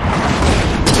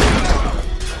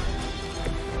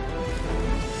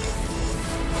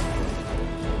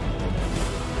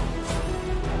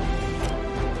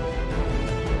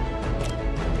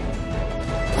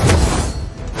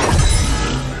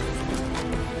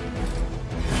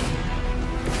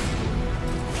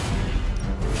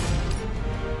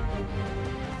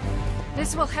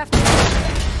 This will have to...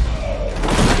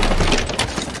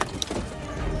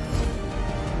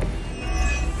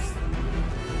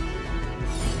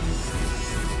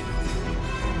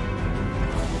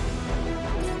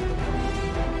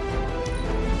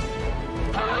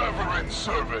 Forever in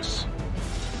service.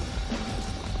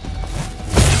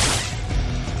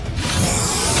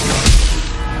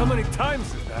 How many times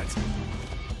is that?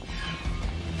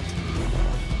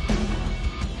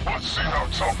 Let's see how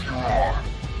tough you are.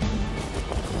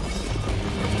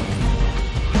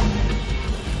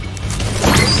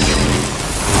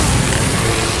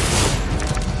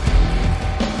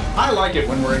 I like it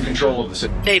when we're in control of the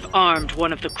city. They've armed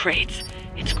one of the crates.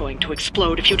 It's going to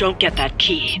explode if you don't get that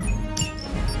key.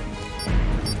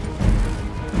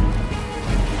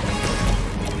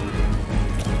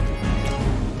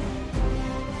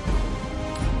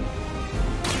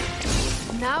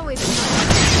 Now it's...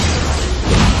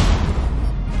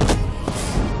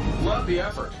 Love the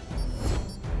effort.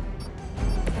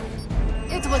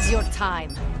 It was your time.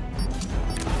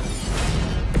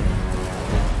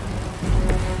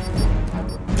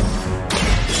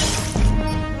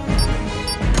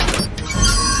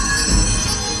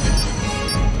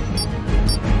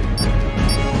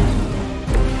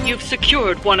 You've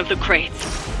secured one of the crates.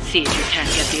 See if you can't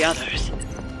get the others.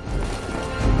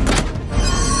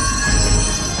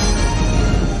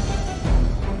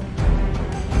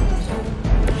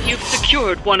 You've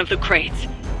secured one of the crates.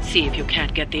 See if you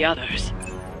can't get the others.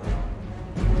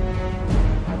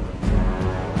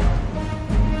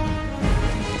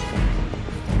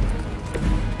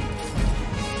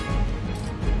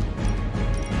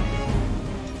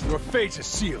 Your fate is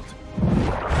sealed.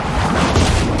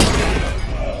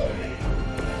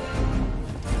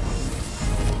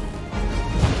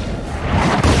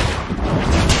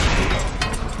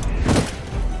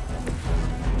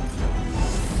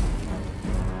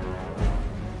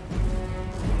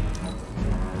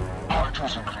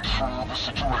 Hydra's in control of the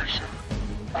situation.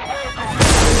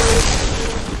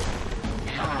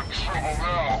 You're in trouble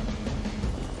now.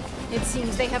 It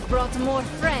seems they have brought more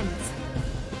friends.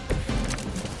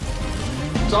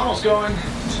 It's almost going.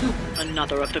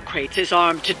 Another of the crates is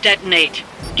armed to detonate.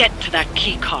 Get to that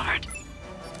key card.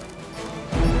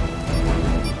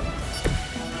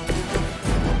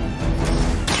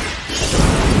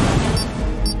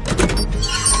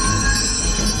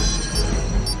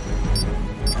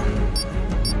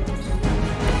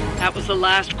 That was the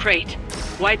last crate.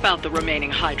 Wipe out the remaining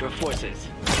Hydra forces.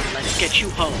 Let's get you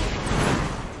home.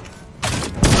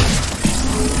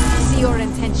 See your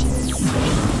intentions.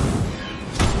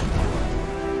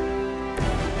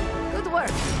 Good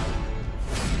work.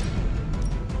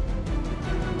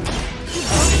 Keep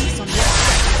focus on this.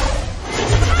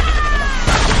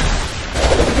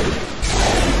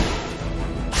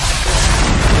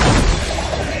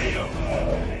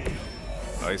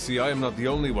 I see I am not the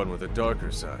only one with a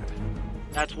darker side.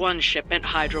 That's one shipment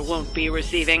Hydra won't be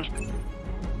receiving.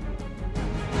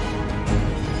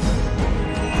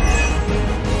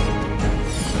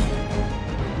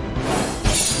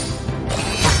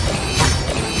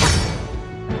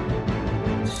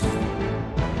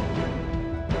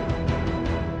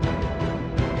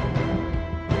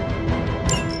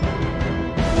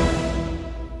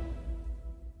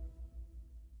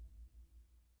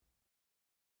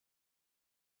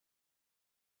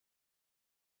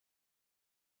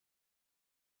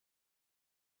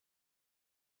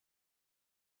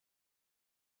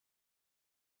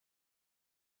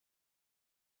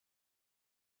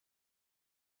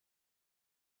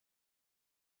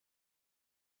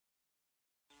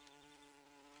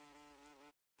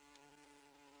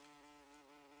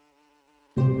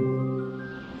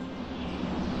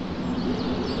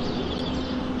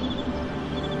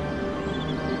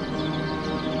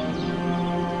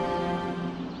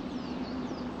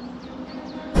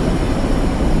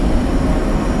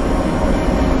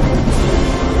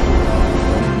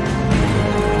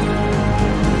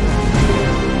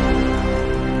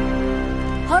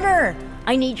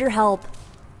 I need your help.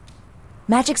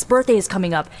 Magic's birthday is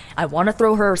coming up. I want to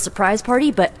throw her a surprise party,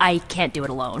 but I can't do it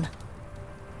alone.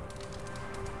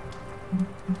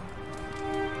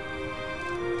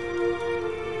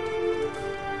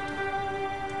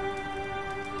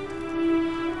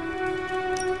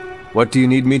 What do you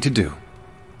need me to do?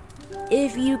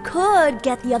 If you could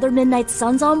get the other Midnight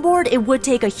Suns on board, it would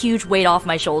take a huge weight off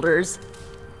my shoulders.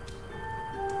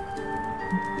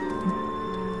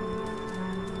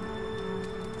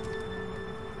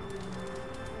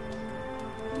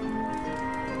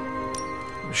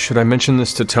 Should I mention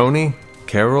this to Tony,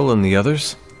 Carol, and the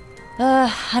others?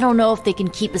 I don't know if they can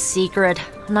keep a secret.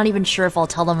 I'm not even sure if I'll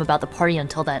tell them about the party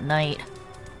until that night.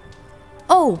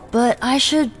 Oh, but I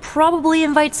should probably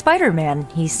invite Spider-Man.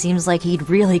 He seems like he'd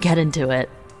really get into it.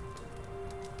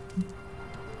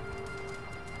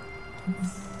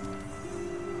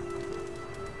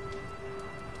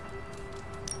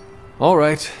 All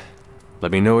right.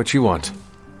 Let me know what you want.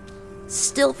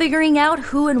 Still figuring out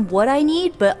who and what I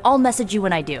need, but I'll message you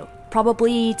when I do.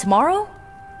 Probably tomorrow?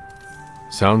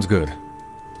 Sounds good.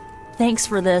 Thanks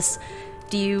for this.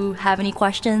 Do you have any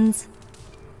questions?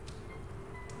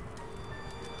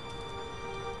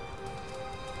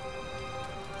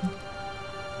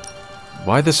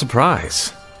 Why the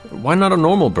surprise? Why not a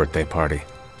normal birthday party?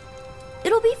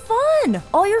 It'll be fun!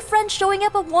 All your friends showing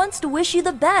up at once to wish you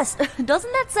the best.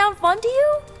 Doesn't that sound fun to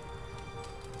you?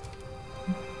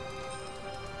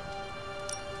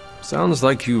 Sounds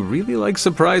like you really like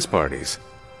surprise parties.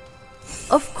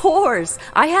 Of course!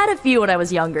 I had a few when I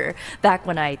was younger, back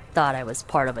when I thought I was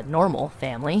part of a normal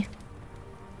family.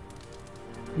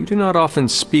 You do not often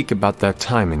speak about that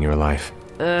time in your life.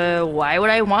 Why would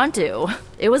I want to?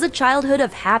 It was a childhood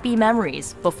of happy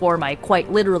memories, before my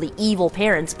quite literally evil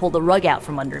parents pulled the rug out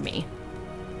from under me.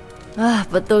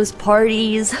 But those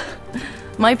parties...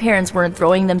 My parents weren't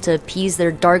throwing them to appease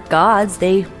their dark gods,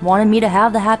 they wanted me to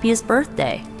have the happiest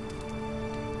birthday.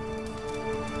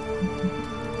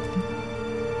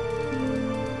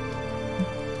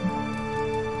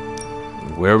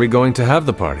 Where are we going to have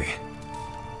the party?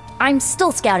 I'm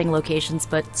still scouting locations,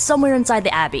 but somewhere inside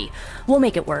the Abbey. We'll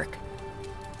make it work.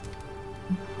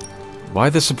 Why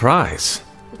the surprise?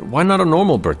 Why not a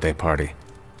normal birthday party?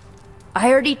 I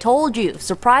already told you,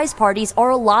 surprise parties are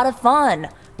a lot of fun.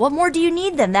 What more do you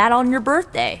need than that on your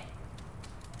birthday?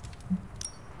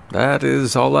 That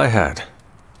is all I had.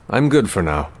 I'm good for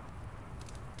now.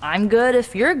 I'm good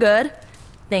if you're good.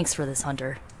 Thanks for this,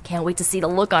 Hunter. Can't wait to see the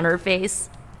look on her face.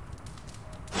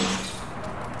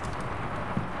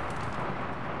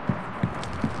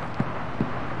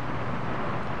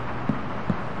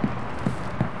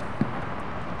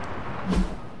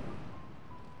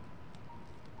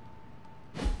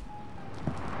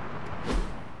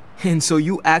 And so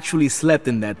you actually slept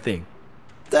in that thing?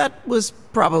 That was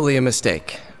probably a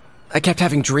mistake. I kept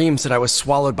having dreams that I was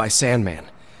swallowed by Sandman.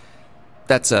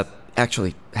 That's,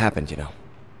 actually happened, you know.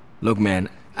 Look, man,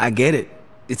 I get it.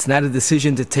 It's not a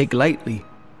decision to take lightly.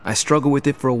 I struggled with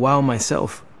it for a while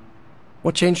myself.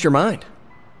 What changed your mind?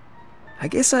 I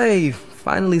guess I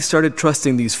finally started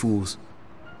trusting these fools.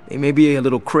 They may be a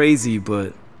little crazy,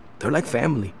 but they're like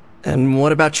family. And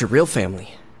what about your real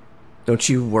family? Don't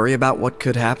you worry about what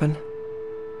could happen?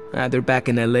 They're back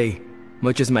in LA.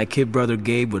 Much as my kid brother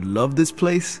Gabe would love this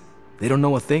place, they don't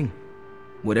know a thing.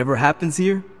 Whatever happens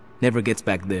here, never gets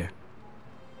back there.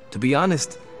 To be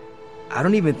honest, I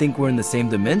don't even think we're in the same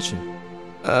dimension.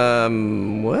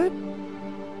 What?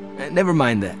 Never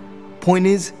mind that. Point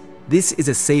is, this is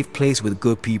a safe place with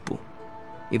good people.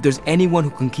 If there's anyone who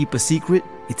can keep a secret,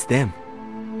 it's them.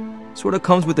 Sorta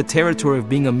comes with the territory of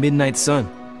being a Midnight Sun.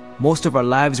 Most of our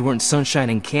lives weren't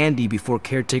sunshine and candy before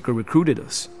Caretaker recruited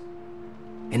us.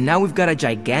 And now we've got a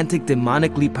gigantic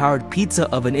demonically powered pizza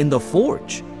oven in the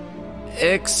forge.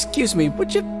 Excuse me,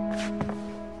 would you...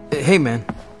 Hey man,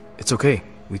 it's okay.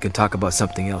 We can talk about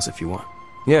something else if you want.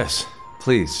 Yes,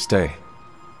 please, stay.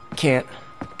 Can't.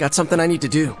 Got something I need to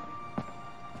do.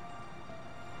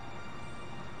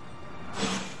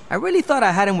 I really thought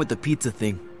I had him with the pizza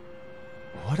thing.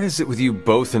 What is it with you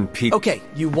both and Pete? Okay,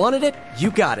 you wanted it,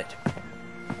 you got it.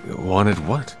 Wanted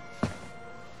what?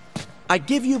 I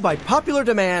give you by popular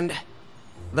demand,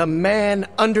 the man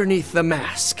underneath the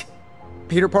mask.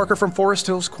 Peter Parker from Forest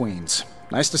Hills, Queens.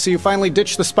 Nice to see you finally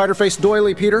ditch the spider-faced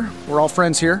doily, Peter. We're all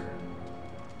friends here.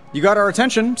 You got our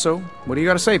attention, so what do you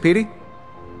got to say, Petey?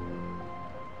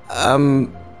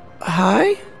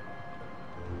 Hi?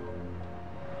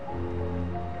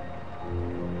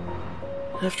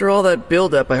 After all that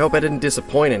build-up, I hope I didn't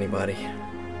disappoint anybody.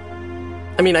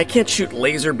 I mean, I can't shoot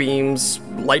laser beams,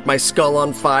 light my skull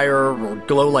on fire, or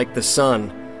glow like the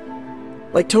sun.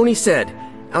 Like Tony said,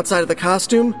 outside of the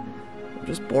costume, I'm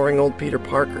just boring old Peter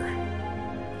Parker.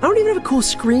 I don't even have a cool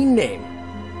screen name.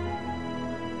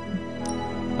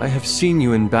 I have seen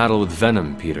you in battle with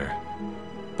Venom, Peter.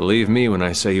 Believe me when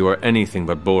I say you are anything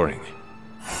but boring.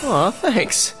 Aw,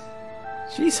 thanks.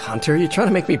 Jeez, Hunter, you trying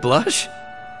to make me blush?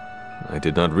 I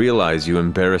did not realize you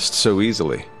embarrassed so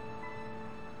easily.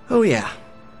 Oh yeah,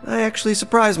 I actually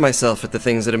surprise myself at the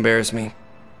things that embarrass me.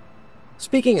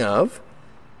 Speaking of,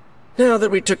 now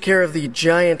that we took care of the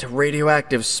giant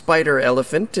radioactive spider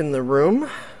elephant in the room,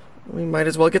 we might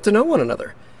as well get to know one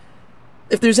another.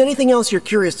 If there's anything else you're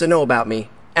curious to know about me,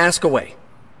 ask away.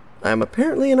 I'm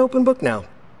apparently an open book now.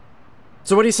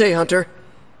 So what do you say, Hunter?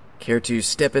 Care to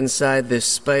step inside this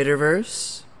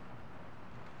Spider-Verse?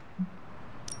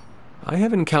 I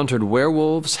have encountered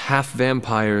werewolves,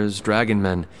 half-vampires, dragon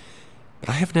men, but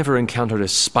I have never encountered a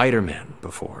Spider-Man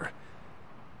before.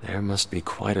 There must be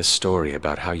quite a story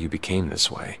about how you became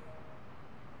this way.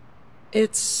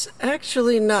 It's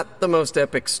actually not the most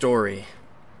epic story.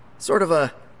 Sort of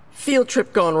a field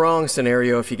trip gone wrong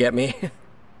scenario, if you get me.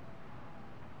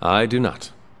 I do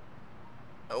not.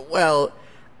 Well,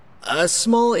 a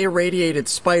small irradiated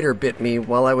spider bit me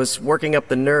while I was working up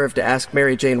the nerve to ask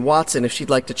Mary Jane Watson if she'd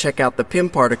like to check out the Pym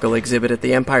particle exhibit at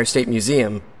the Empire State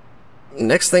Museum.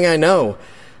 Next thing I know,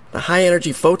 the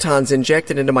high-energy photons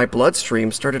injected into my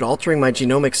bloodstream started altering my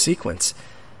genomic sequence.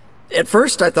 At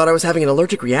first, I thought I was having an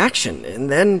allergic reaction, and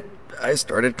then I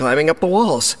started climbing up the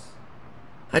walls.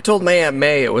 I told my Aunt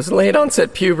May it was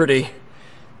late-onset puberty.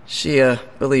 She,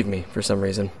 believed me for some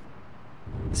reason.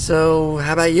 So,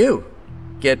 how about you?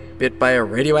 Get bit by a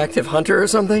radioactive hunter or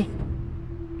something?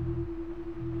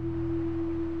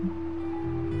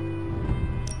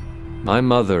 My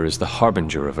mother is the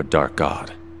harbinger of a dark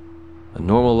god. A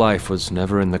normal life was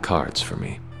never in the cards for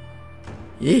me.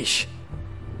 Yeesh.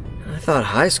 I thought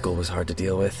high school was hard to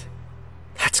deal with.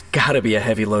 That's gotta be a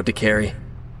heavy load to carry.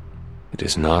 It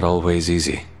is not always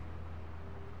easy.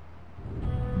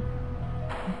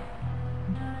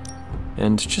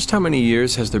 And just how many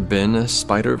years has there been a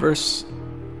Spider-Verse?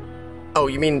 Oh,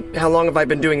 you mean how long have I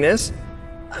been doing this?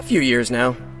 A few years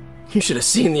now. You should have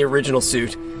seen the original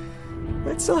suit.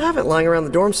 I still have it lying around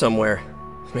the dorm somewhere.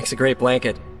 Makes a great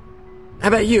blanket. How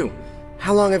about you?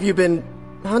 How long have you been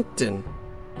hunting?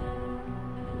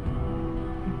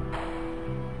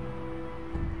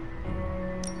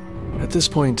 At this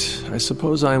point, I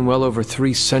suppose I am well over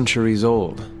 3 centuries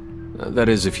old. That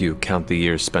is, if you count the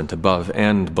years spent above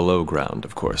and below ground,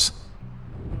 of course.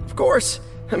 Of course.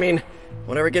 I mean,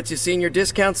 whatever gets you senior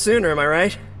discounts sooner, am I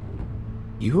right?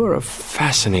 You are a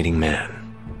fascinating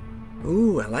man.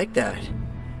 Ooh, I like that.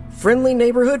 Friendly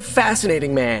neighborhood,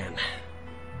 fascinating man.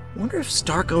 Wonder if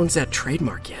Stark owns that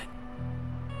trademark yet.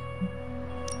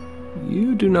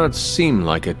 You do not seem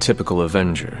like a typical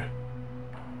Avenger.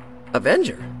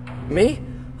 Avenger? Me?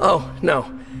 Oh, no.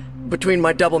 Between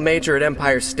my double major at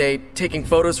Empire State, taking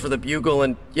photos for the Bugle,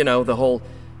 and, you know, the whole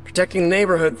protecting the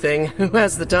neighborhood thing, who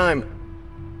has the time?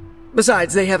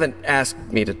 Besides, they haven't asked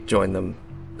me to join them,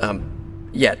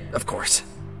 yet, of course.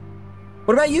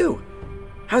 What about you?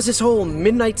 How's this whole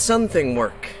Midnight Sun thing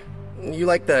work? You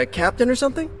like the captain or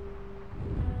something?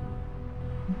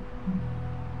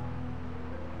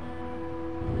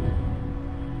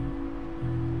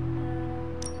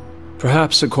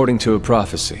 Perhaps according to a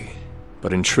prophecy,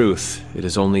 but in truth, it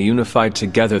is only unified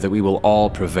together that we will all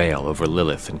prevail over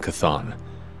Lilith and Chthon.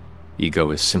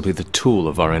 Ego is simply the tool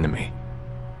of our enemy.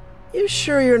 You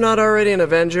sure you're not already an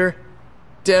Avenger?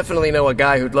 Definitely know a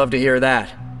guy who'd love to hear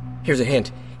that. Here's a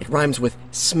hint. It rhymes with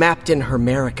smapped in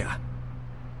Hermerica.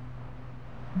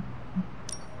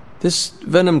 This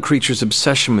Venom creature's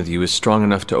obsession with you is strong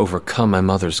enough to overcome my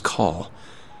mother's call.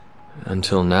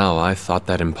 Until now, I thought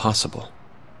that impossible.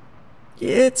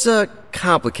 It's,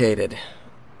 complicated.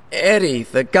 Eddie,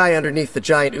 the guy underneath the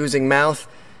giant oozing mouth,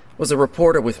 was a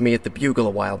reporter with me at the Bugle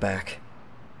a while back.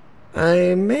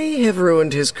 I may have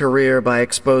ruined his career by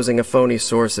exposing a phony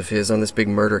source of his on this big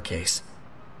murder case.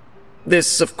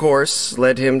 This, of course,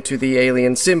 led him to the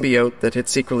alien symbiote that had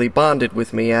secretly bonded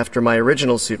with me after my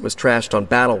original suit was trashed on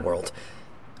Battleworld.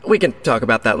 We can talk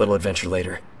about that little adventure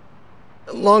later.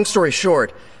 Long story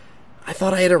short, I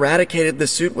thought I had eradicated the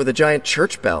suit with a giant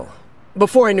church bell.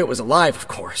 Before I knew it was alive, of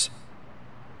course.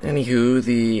 Anywho,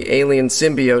 the alien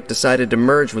symbiote decided to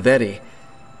merge with Eddie,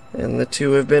 and the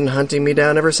two have been hunting me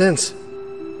down ever since.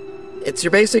 It's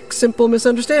your basic, simple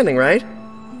misunderstanding, right?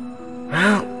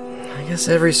 Well, I guess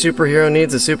every superhero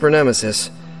needs a super nemesis.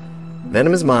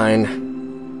 Venom is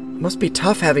mine. Must be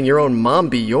tough having your own mom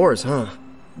be yours, huh?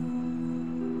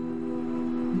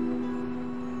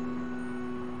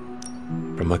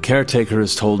 From what Caretaker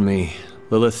has told me,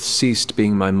 Lilith ceased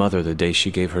being my mother the day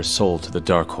she gave her soul to the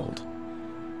Darkhold.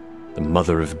 The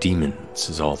mother of demons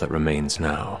is all that remains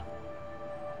now.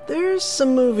 There's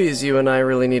some movies you and I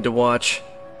really need to watch.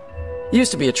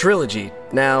 Used to be a trilogy,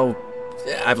 now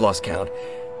I've lost count.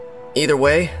 Either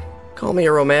way, call me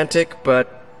a romantic,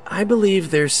 but I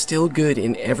believe there's still good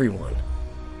in everyone.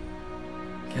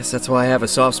 Guess that's why I have a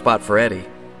soft spot for Eddie.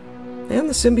 And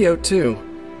the symbiote, too.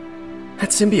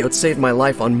 That symbiote saved my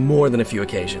life on more than a few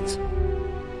occasions.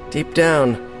 Deep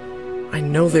down, I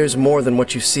know there's more than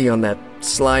what you see on that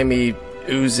slimy,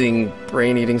 oozing,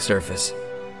 brain-eating surface.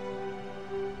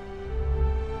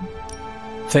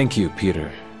 Thank you, Peter.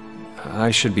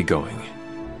 I should be going.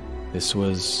 This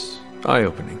was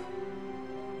eye-opening.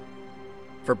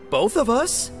 For both of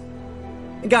us?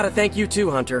 Gotta thank you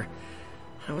too, Hunter.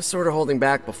 I was sort of holding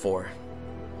back before.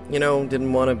 You know,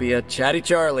 didn't want to be a chatty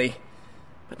Charlie.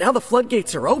 But now the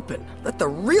floodgates are open. Let the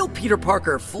real Peter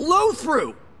Parker flow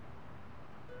through!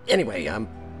 Anyway,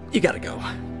 you gotta go.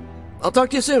 I'll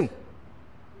talk to you soon.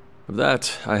 Of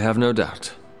that, I have no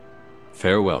doubt.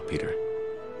 Farewell, Peter.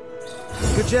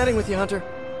 Good chatting with you, Hunter.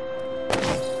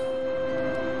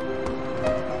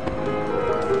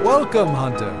 Welcome,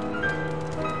 Hunter.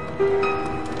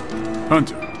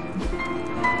 Hunter.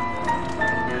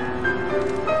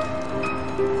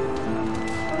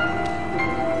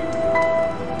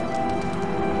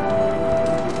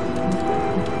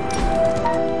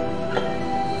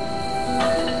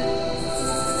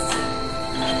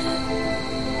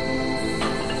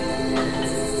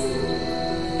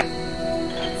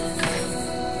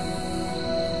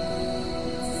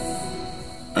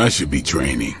 I should be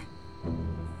training.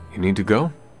 You need to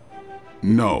go?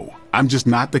 No, I'm just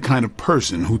not the kind of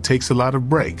person who takes a lot of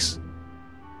breaks.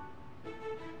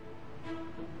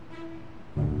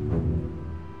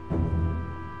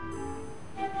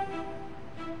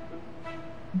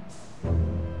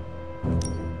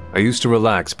 I used to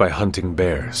relax by hunting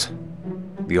bears.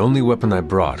 The only weapon I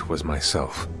brought was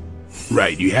myself.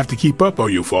 Right, you have to keep up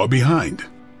or you'll fall behind.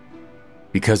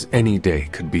 Because any day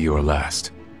could be your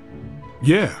last.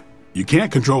 Yeah, you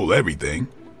can't control everything.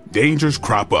 Dangers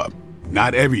crop up.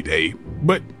 Not every day,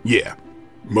 but yeah,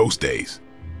 most days.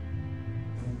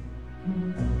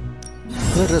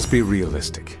 Let us be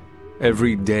realistic.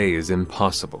 Every day is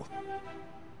impossible.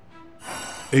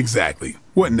 Exactly.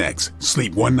 What next?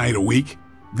 Sleep one night a week?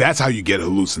 That's how you get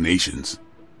hallucinations.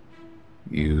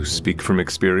 You speak from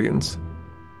experience?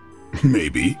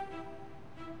 Maybe.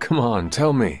 Come on,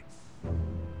 tell me.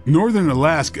 Northern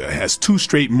Alaska has 2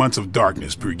 straight months of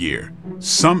darkness per year.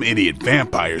 Some idiot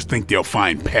vampires think they'll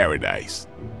find paradise.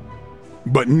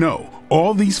 But no,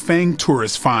 all these fanged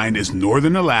tourists find is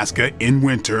Northern Alaska in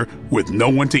winter with no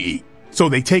one to eat, so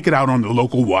they take it out on the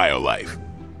local wildlife.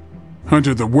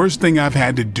 Hunter, the worst thing I've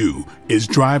had to do is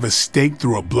drive a stake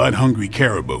through a blood-hungry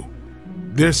caribou.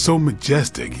 They're so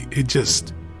majestic, it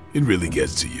really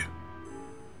gets to you.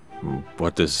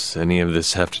 What does any of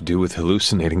this have to do with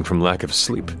hallucinating from lack of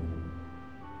sleep?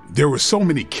 There were so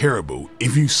many caribou,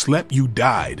 if you slept, you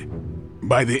died.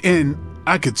 By the end,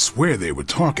 I could swear they were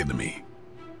talking to me.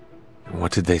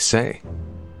 What did they say?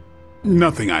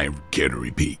 Nothing I care to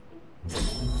repeat.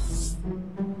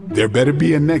 There better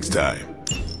be a next time.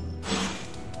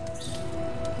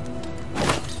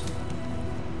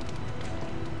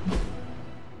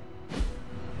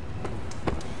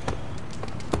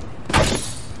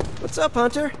 What's up,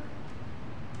 Hunter?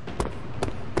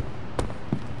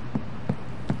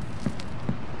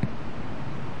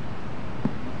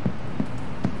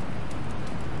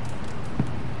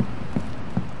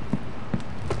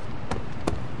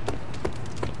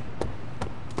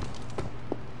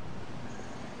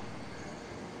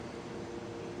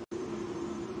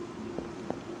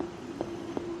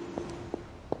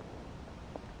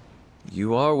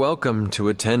 You are welcome to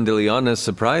attend Ileana's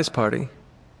surprise party.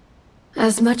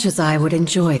 As much as I would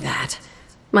enjoy that,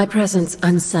 my presence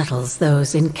unsettles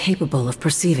those incapable of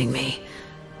perceiving me.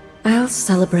 I'll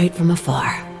celebrate from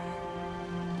afar.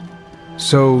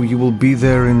 So you will be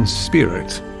there in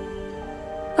spirit?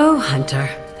 Oh, Hunter,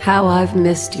 how I've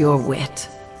missed your wit.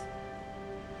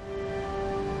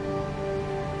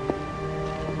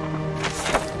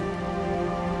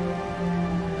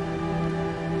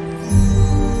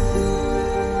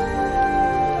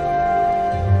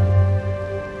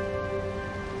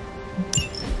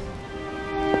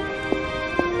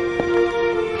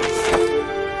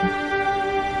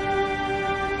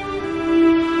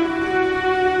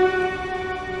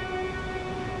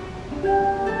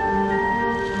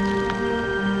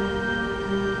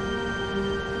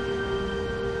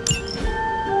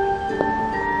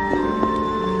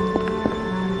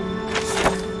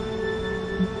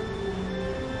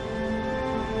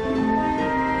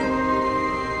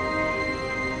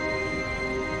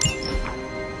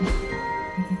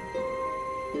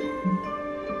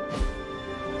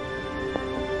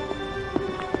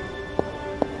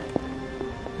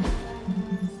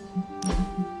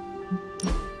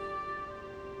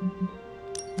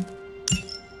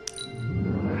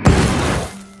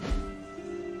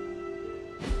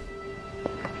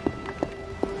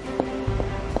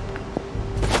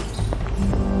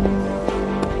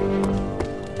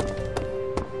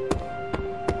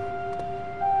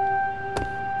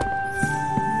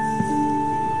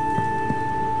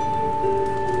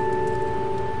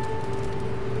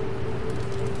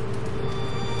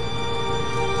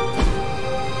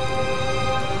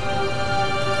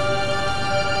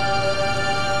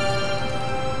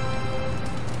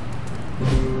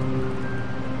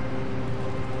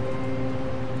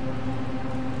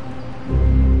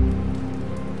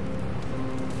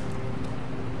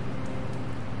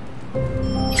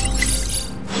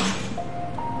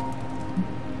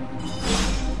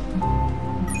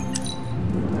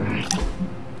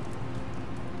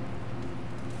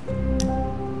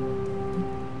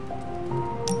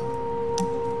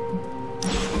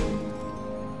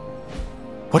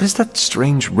 What is that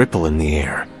strange ripple in the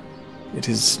air? It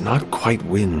is not quite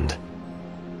wind.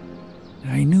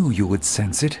 I knew you would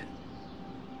sense it.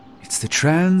 It's the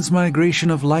transmigration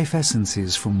of life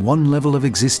essences from one level of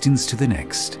existence to the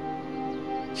next.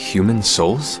 Human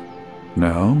souls?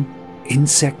 No.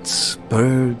 Insects,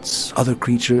 birds, other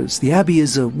creatures. The Abbey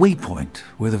is a waypoint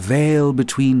where the veil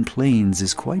between planes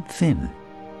is quite thin.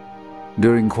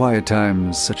 During quiet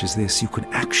times such as this, you can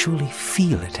actually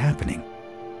feel it happening.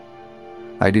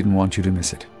 I didn't want you to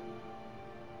miss it.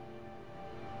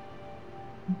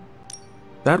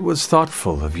 That was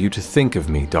thoughtful of you to think of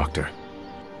me, Doctor.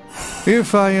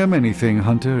 If I am anything,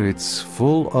 Hunter, it's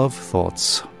full of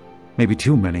thoughts. Maybe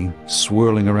too many,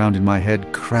 swirling around in my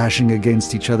head, crashing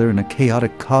against each other in a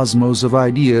chaotic cosmos of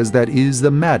ideas that is the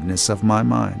madness of my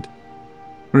mind.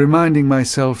 Reminding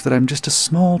myself that I'm just a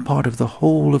small part of the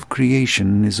whole of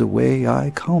creation is a way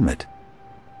I calm it.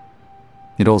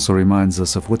 It also reminds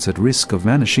us of what's at risk of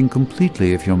vanishing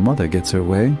completely if your mother gets her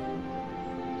way.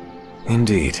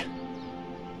 Indeed.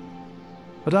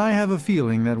 But I have a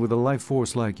feeling that with a life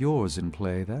force like yours in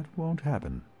play, that won't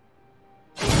happen.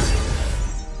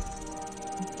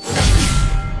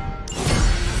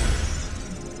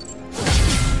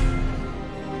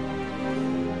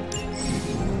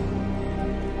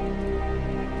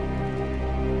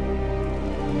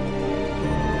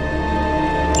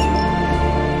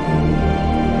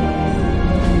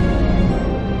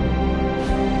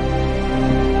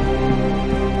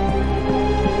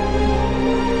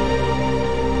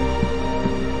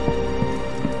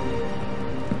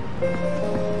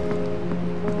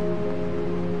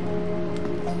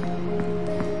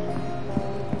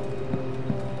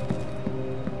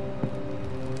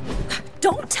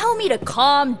 To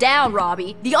calm down,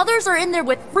 Robbie. The others are in there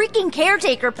with freaking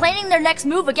Caretaker planning their next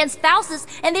move against Faustus,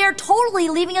 and they are totally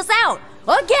leaving us out.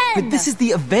 Again! But this is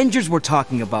the Avengers we're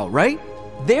talking about, right?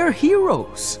 They're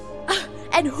heroes.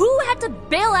 And who had to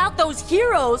bail out those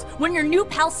heroes when your new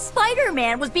pal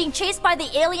Spider-Man was being chased by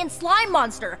the alien slime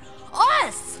monster?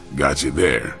 Us! Got you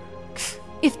there.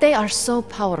 If they are so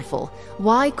powerful,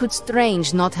 why could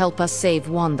Strange not help us save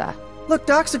Wanda? Look,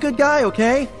 Doc's a good guy,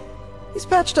 okay? He's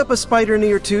patched up a spider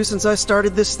knee or two since I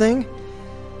started this thing.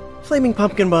 Flaming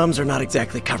pumpkin bombs are not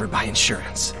exactly covered by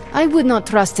insurance. I would not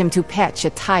trust him to patch a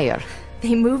tire.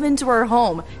 They move into our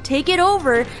home, take it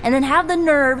over, and then have the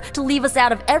nerve to leave us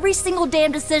out of every single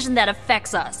damn decision that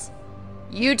affects us.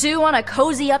 You two want to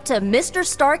cozy up to Mr.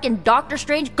 Stark and Doctor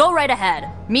Strange? Go right ahead.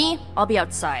 Me, I'll be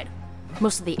outside.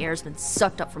 Most of the air's been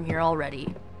sucked up from here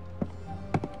already.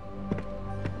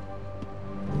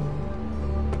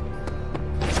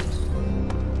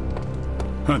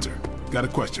 Hunter, got a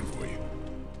question for you.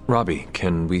 Robbie,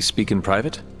 can we speak in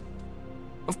private?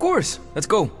 Of course. Let's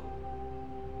go.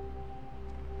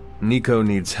 Nico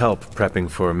needs help prepping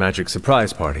for a magic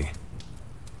surprise party.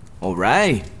 All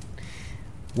right.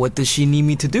 What does she need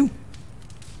me to do?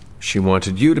 She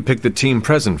wanted you to pick the team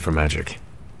present for magic.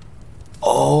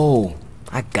 Oh,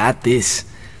 I got this.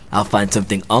 I'll find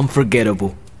something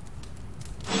unforgettable.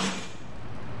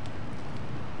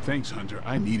 Thanks, Hunter.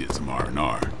 I needed some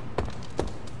R&R.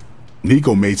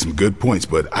 Nico made some good points,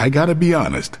 but I gotta be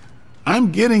honest.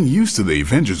 I'm getting used to the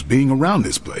Avengers being around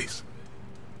this place.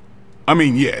 I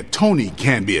mean, yeah, Tony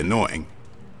can be annoying,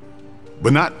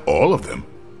 but not all of them.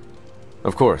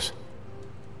 Of course.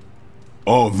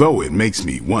 Although it makes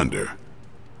me wonder.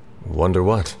 Wonder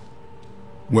what?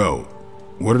 Well,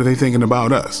 what are they thinking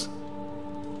about us?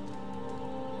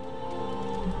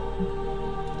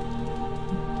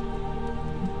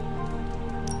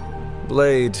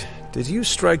 Blade, did you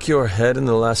strike your head in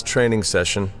the last training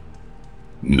session?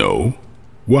 No.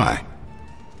 Why?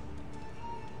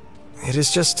 It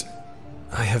is just...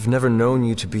 I have never known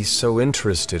you to be so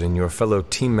interested in your fellow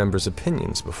team members'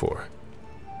 opinions before.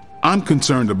 I'm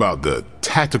concerned about the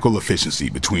tactical efficiency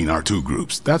between our two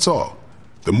groups, that's all.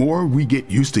 The more we get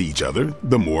used to each other,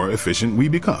 the more efficient we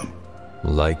become.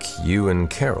 Like you and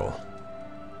Carol.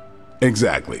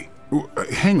 Exactly.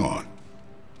 Hang on.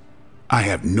 I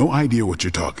have no idea what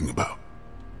you're talking about.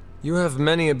 You have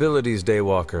many abilities,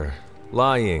 Daywalker.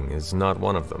 Lying is not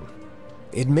one of them.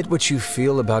 Admit what you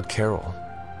feel about Carol.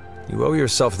 You owe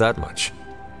yourself that much.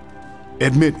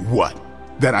 Admit what?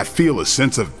 That I feel a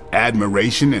sense of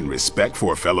admiration and respect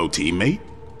for a fellow teammate?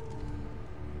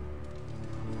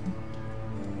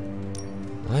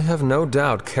 I have no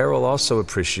doubt Carol also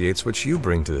appreciates what you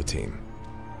bring to the team.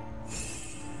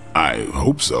 I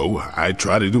hope so. I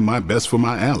try to do my best for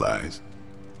my allies.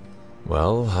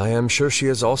 Well, I am sure she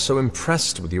is also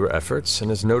impressed with your efforts and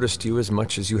has noticed you as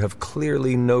much as you have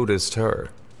clearly noticed her.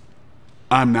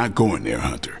 I'm not going there,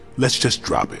 Hunter. Let's just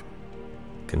drop it.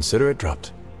 Consider it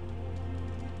dropped.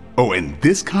 Oh, and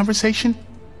this conversation?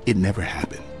 It never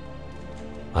happened.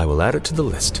 I will add it to the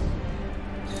list.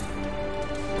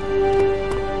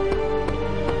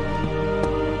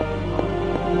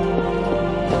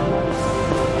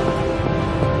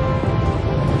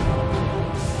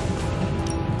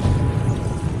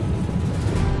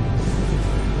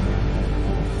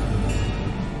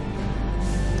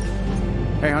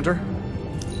 Hey, Hunter.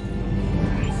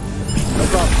 No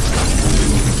problem.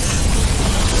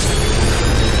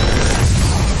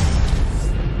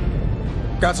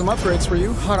 Got some upgrades for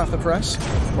you, hot off the press.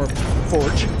 Or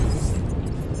forge.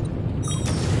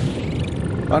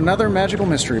 Another magical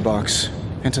mystery box.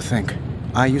 And to think,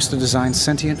 I used to design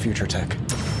sentient future tech.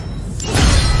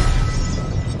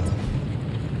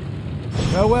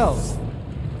 Farewell.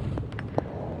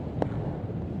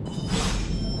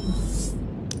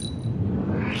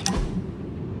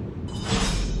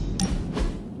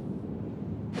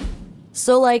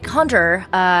 So, like, Hunter,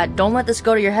 don't let this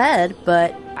go to your head,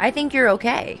 but I think you're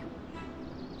okay.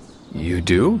 You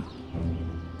do?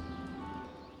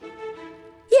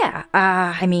 Yeah,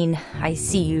 I mean, I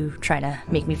see you trying to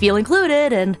make me feel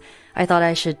included, and I thought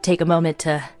I should take a moment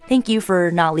to thank you for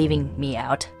not leaving me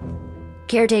out.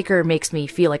 Caretaker makes me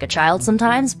feel like a child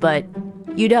sometimes, but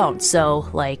you don't, so,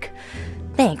 like,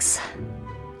 thanks.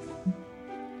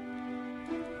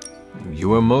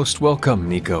 You are most welcome,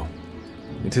 Nico.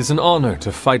 It is an honor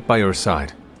to fight by your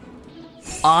side.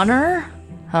 Honor?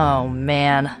 Oh,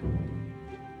 man.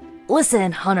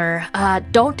 Listen, Hunter,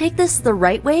 don't take this the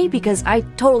right way because I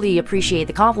totally appreciate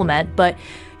the compliment, but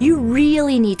you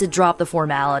really need to drop the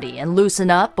formality and loosen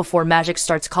up before Magic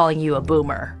starts calling you a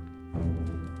boomer.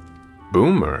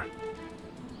 Boomer?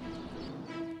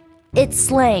 It's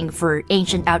slang for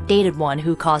ancient, outdated one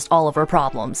who caused all of our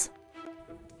problems.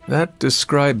 That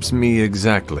describes me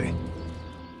exactly.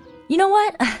 You know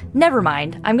what? Never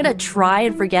mind. I'm gonna try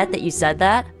and forget that you said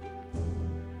that.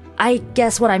 I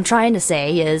guess what I'm trying to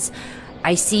say is,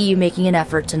 I see you making an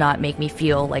effort to not make me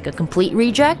feel like a complete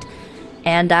reject,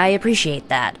 and I appreciate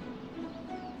that.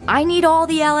 I need all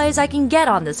the allies I can get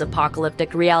on this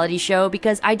apocalyptic reality show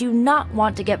because I do not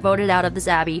want to get voted out of this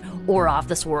abbey or off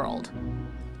this world.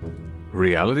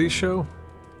 Reality show?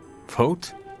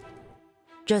 Vote?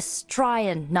 Just try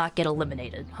and not get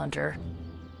eliminated, Hunter.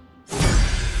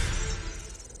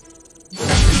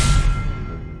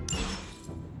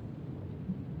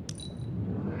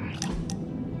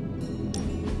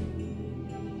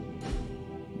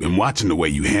 Been watching the way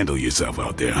you handle yourself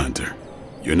out there, Hunter.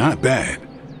 You're not bad.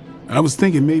 I was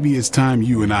thinking maybe it's time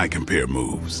you and I compare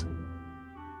moves.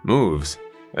 Moves?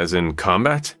 As in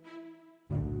combat?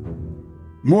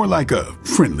 More like a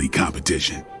friendly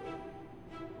competition.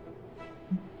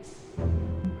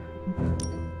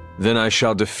 Then I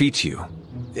shall defeat you.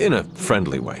 In a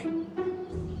friendly way.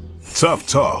 Tough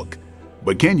talk,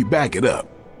 but can you back it up?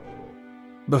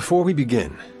 Before we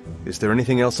begin, is there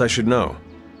anything else I should know?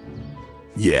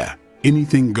 Yeah,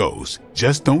 anything goes.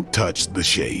 Just don't touch the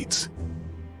shades.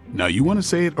 Now you want to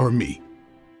say it or me?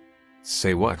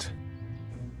 Say what?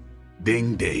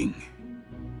 Ding ding.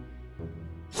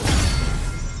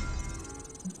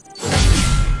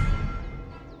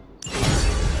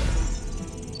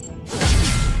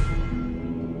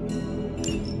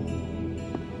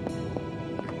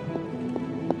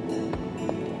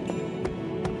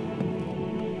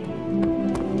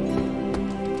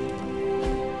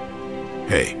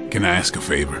 Hey, can I ask a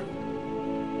favor?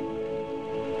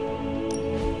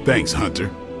 Thanks, Hunter.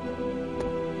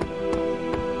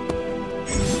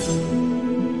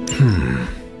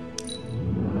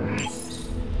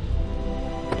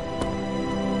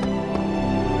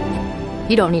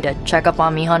 You don't need to check up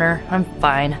on me, Hunter. I'm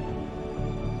fine.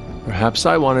 Perhaps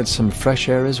I wanted some fresh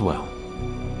air as well.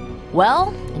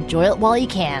 Well, enjoy it while you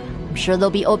can. I'm sure they'll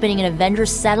be opening an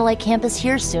Avengers satellite campus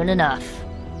here soon enough.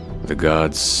 The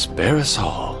gods spare us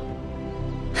all.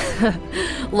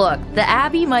 Look, the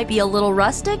Abbey might be a little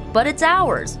rustic, but it's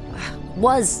ours.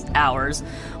 Was ours.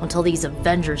 Until these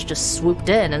Avengers just swooped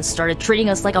in and started treating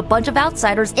us like a bunch of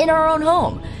outsiders in our own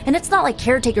home. And it's not like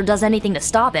Caretaker does anything to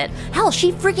stop it. Hell,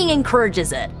 she freaking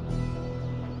encourages it.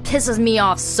 Pisses me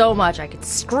off so much I could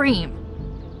scream.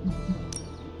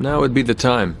 Now would be the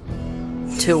time.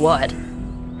 To what?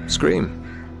 Scream.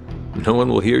 No one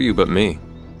will hear you but me.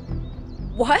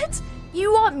 What?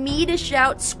 You want me to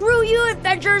shout, "Screw you,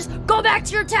 Avengers! Go back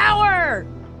to your tower!"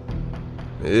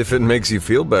 If it makes you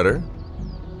feel better.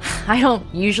 I don't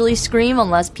usually scream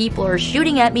unless people are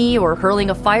shooting at me or hurling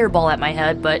a fireball at my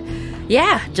head, but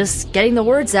yeah, just getting the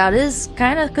words out is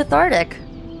kind of cathartic.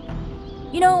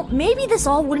 You know, maybe this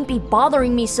all wouldn't be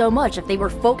bothering me so much if they were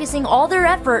focusing all their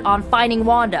effort on finding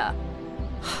Wanda.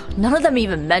 None of them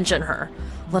even mention her,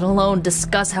 let alone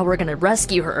discuss how we're gonna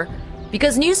rescue her.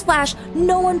 Because newsflash,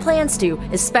 no one plans to,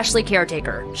 especially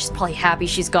Caretaker. She's probably happy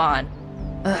she's gone.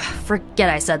 Ugh, forget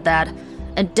I said that.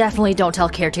 And definitely don't tell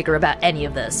Caretaker about any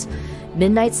of this.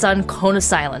 Midnight Sun, Cone of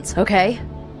Silence, okay?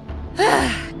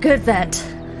 Good vent.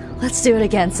 Let's do it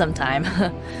again sometime.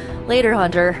 Later,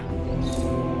 Hunter.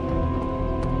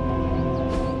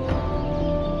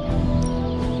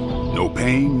 No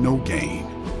pain, no gain.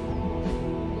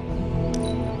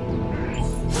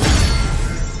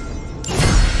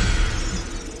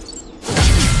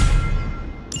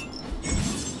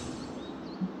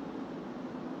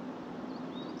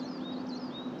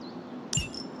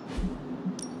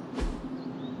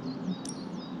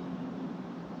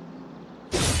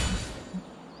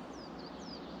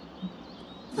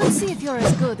 Let's see if you're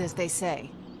as good as they say.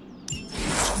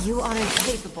 You are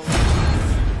incapable.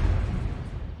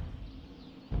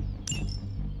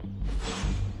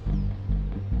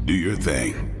 Do your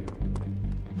thing.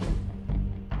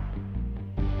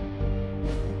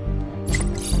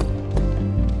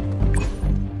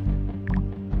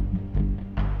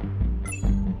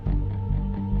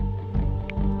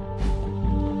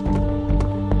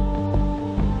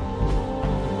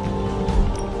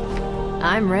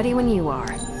 I'm ready when you are.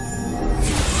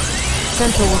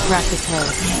 Central will crack the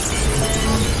code.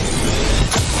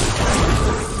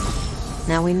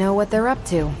 Now we know what they're up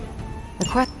to. The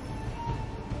quest.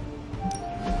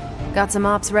 Got some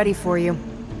ops ready for you.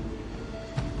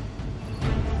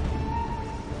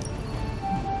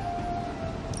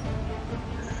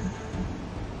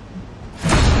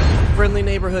 Friendly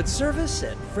neighborhood service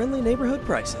at friendly neighborhood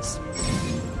prices.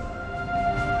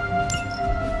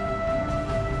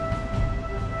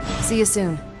 See you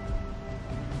soon.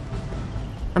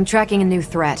 I'm tracking a new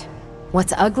threat.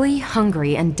 What's ugly,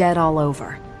 hungry, and dead all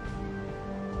over.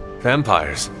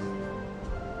 Vampires?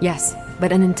 Yes,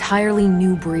 but an entirely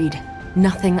new breed.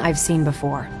 Nothing I've seen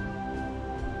before.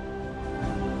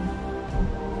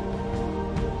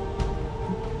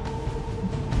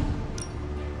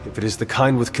 If it is the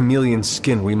kind with chameleon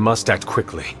skin, we must act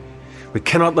quickly. We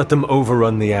cannot let them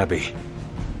overrun the Abbey.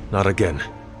 Not again.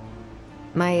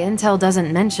 My intel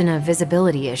doesn't mention a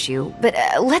visibility issue, but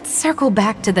let's circle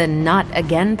back to the not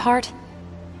again part.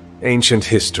 Ancient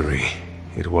history.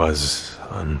 It was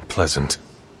unpleasant.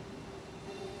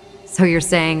 So you're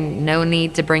saying no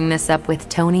need to bring this up with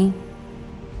Tony?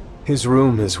 His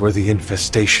room is where the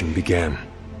infestation began.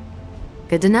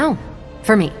 Good to know.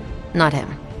 For me, not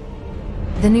him.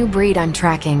 The new breed I'm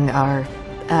tracking are,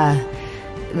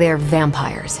 they're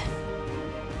vampires.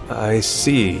 I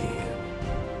see.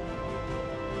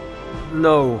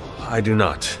 No, I do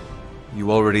not.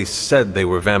 You already said they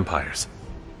were vampires.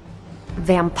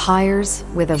 Vampires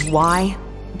with a Y?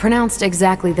 Pronounced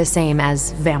exactly the same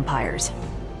as vampires.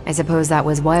 I suppose that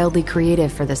was wildly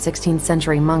creative for the 16th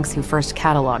century monks who first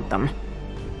cataloged them.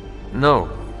 No,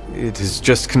 it is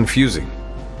just confusing.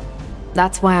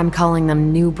 That's why I'm calling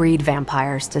them new breed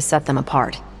vampires to set them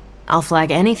apart. I'll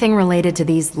flag anything related to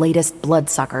these latest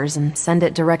bloodsuckers and send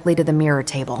it directly to the mirror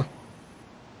table.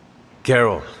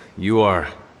 Carol, you are...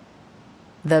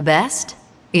 The best?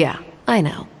 Yeah, I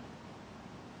know.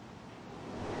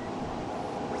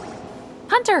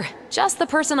 Hunter, just the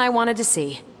person I wanted to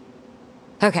see.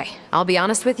 Okay, I'll be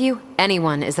honest with you,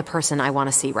 anyone is the person I want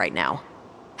to see right now.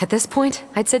 At this point,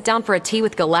 I'd sit down for a tea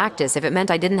with Galactus if it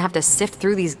meant I didn't have to sift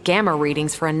through these gamma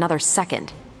readings for another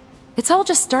second. It's all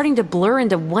just starting to blur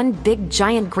into one big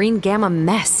giant green gamma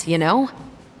mess, you know?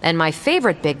 And my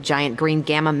favorite big giant green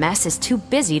gamma mess is too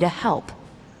busy to help.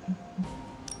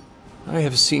 I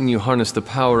have seen you harness the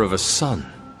power of a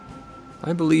sun.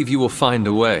 I believe you will find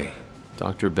a way,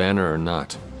 Dr. Banner or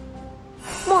not.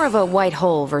 More of a white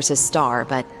hole versus star,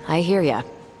 but I hear ya.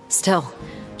 Still,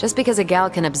 just because a gal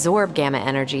can absorb gamma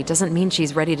energy doesn't mean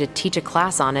she's ready to teach a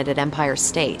class on it at Empire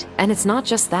State. And it's not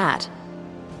just that.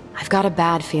 I've got a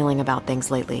bad feeling about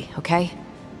things lately, okay?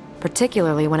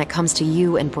 Particularly when it comes to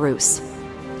you and Bruce.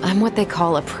 I'm what they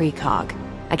call a precog.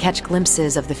 I catch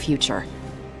glimpses of the future.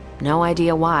 No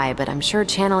idea why, but I'm sure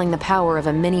channeling the power of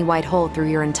a mini white hole through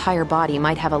your entire body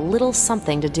might have a little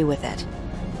something to do with it.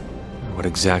 What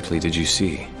exactly did you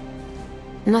see?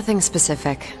 Nothing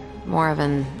specific. More of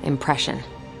an impression.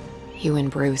 You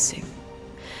and Bruce.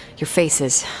 Your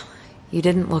faces. You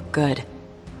didn't look good.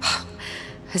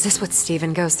 Is this what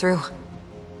Steven goes through?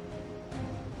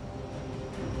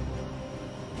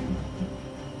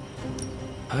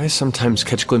 I sometimes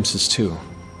catch glimpses too.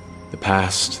 The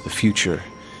past, the future,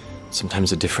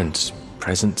 sometimes a different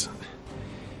present.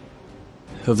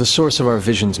 Though the source of our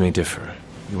visions may differ,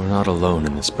 you are not alone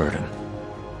in this burden.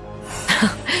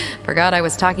 Forgot I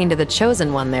was talking to the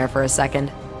Chosen One there for a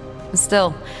second.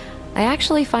 Still, I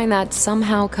actually find that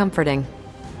somehow comforting.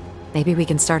 Maybe we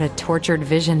can start a Tortured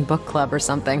Vision book club or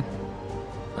something.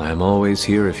 I'm always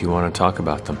here if you want to talk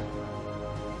about them.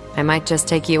 I might just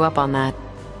take you up on that.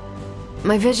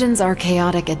 My visions are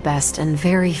chaotic at best and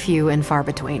very few and far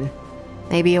between.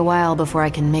 Maybe a while before I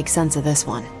can make sense of this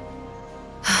one.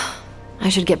 I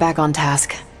should get back on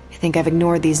task. I think I've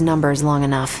ignored these numbers long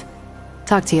enough.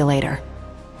 Talk to you later.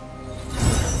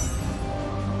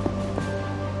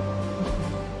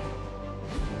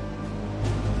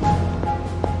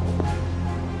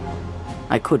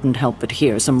 I couldn't help but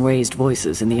hear some raised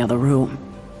voices in the other room.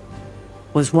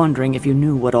 Was wondering if you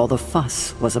knew what all the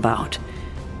fuss was about.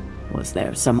 Was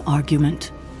there some argument?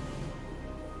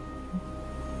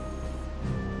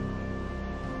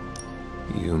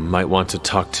 You might want to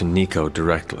talk to Nico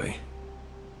directly.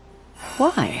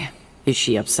 Why? Is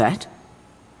she upset?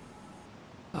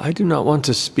 I do not want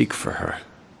to speak for her.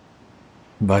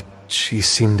 But she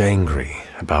seemed angry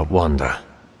about Wanda.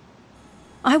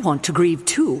 I want to grieve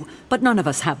too, but none of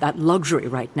us have that luxury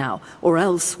right now, or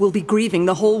else we'll be grieving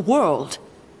the whole world.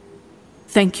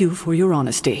 Thank you for your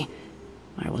honesty.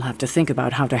 I will have to think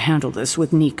about how to handle this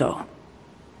with Nico.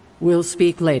 We'll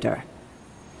speak later.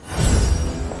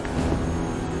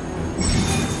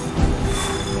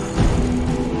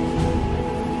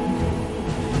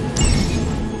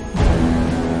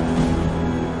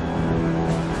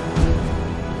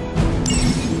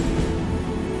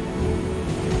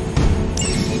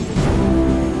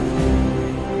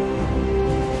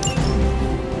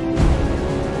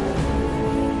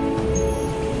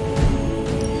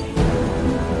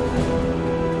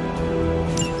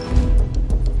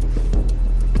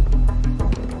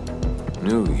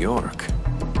 New York?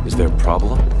 Is there a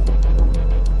problem?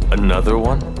 Another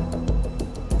one?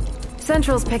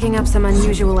 Central's picking up some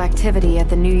unusual activity at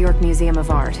the New York Museum of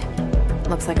Art.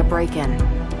 Looks like a break-in.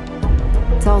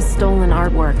 It's all stolen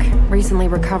artwork, recently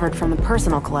recovered from the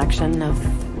personal collection of...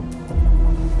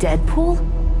 Deadpool?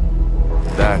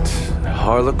 That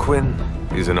Harlequin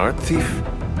is an art thief?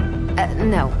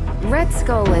 No. Red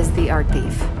Skull is the art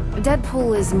thief.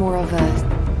 Deadpool is more of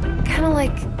a... kinda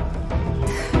like...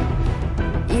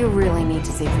 You really need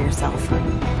to see for yourself.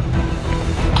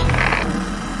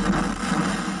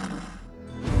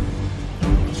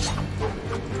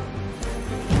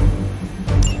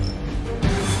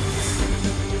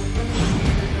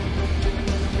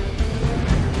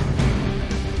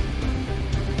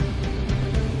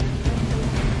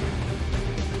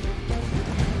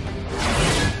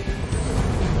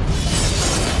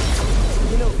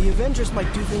 The Avengers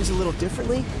might do things a little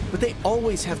differently, but they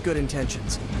always have good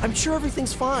intentions. I'm sure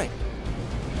everything's fine.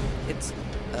 It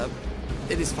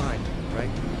is fine, right?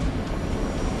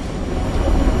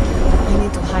 You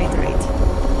need to hydrate.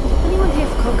 Anyone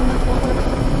have coconut water?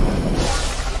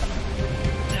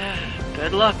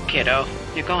 Good luck, kiddo.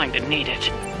 You're going to need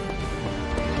it.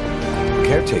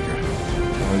 Caretaker,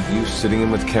 are you sitting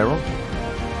in with Carol?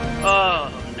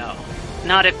 Oh, no.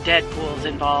 Not if Deadpool's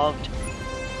involved.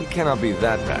 He cannot be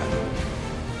that bad.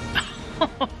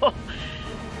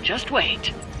 Just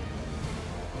wait.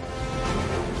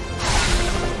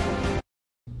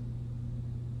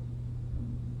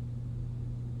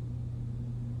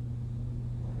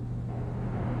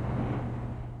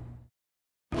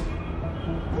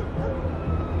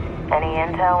 Any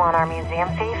intel on our museum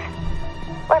thief?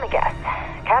 Let me guess.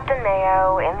 Captain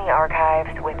Mayo in the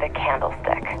archives with a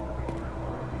candlestick.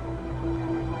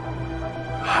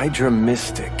 Hydra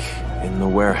Mystic in the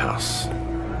warehouse.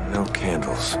 No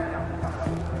candles.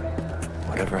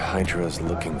 Whatever Hydra is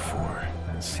looking for,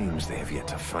 it seems they have yet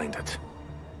to find it.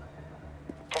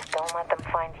 Just don't let them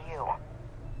find you.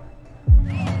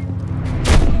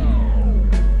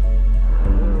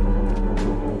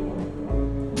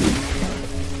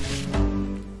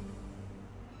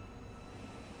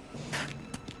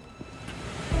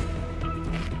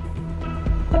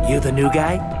 You the new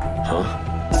guy? Huh?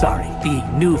 Sorry, the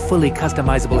new fully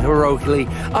customizable, heroically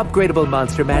upgradable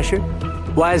monster masher?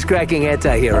 Wisecracking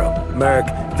anti-hero. Merc,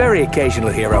 very occasional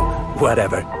hero.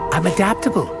 Whatever. I'm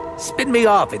adaptable. Spin me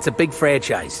off, it's a big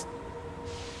franchise.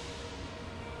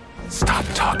 Stop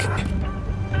talking.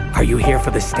 Are you here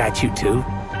for the statue too?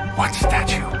 What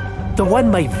statue? The one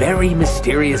my very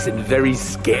mysterious and very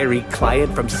scary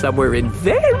client from somewhere in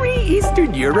very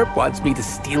Eastern Europe wants me to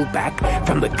steal back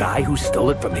from the guy who stole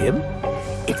it from him?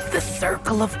 It's the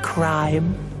Circle of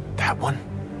Crime. That one?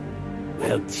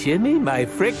 Well, Jimmy, my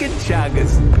frickin'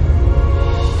 chungus.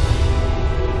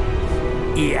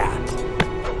 Yeah,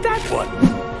 that one.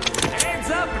 Hands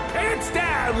up and pants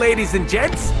down, ladies and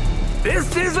gents.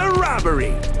 This is a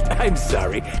robbery. I'm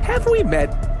sorry. Have we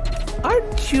met?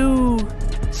 Aren't you...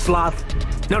 Sloth?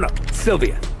 No,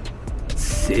 Sylvia.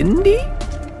 Cindy?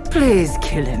 Please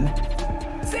kill him.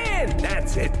 Sin!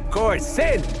 That's it. Of course,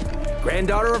 Sin.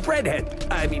 Granddaughter of Redhead.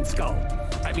 I mean Skull.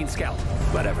 I mean Scalp.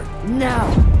 Whatever. No.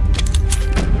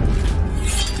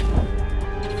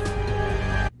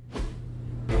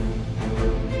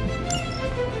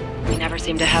 We never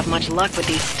seem to have much luck with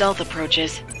these stealth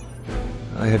approaches.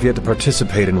 I have yet to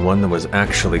participate in one that was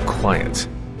actually quiet.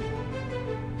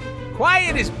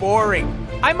 Quiet is boring.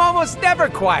 I'm almost never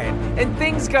quiet, and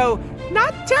things go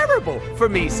not terrible for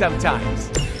me sometimes.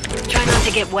 Try not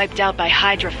to get wiped out by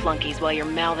Hydra flunkies while you're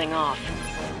mouthing off.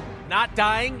 Not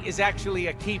dying is actually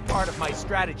a key part of my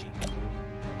strategy.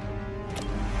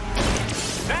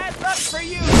 Bad luck for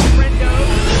you, friendo!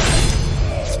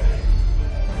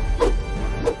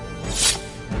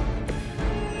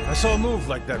 I saw a move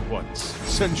like that once,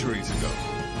 centuries ago.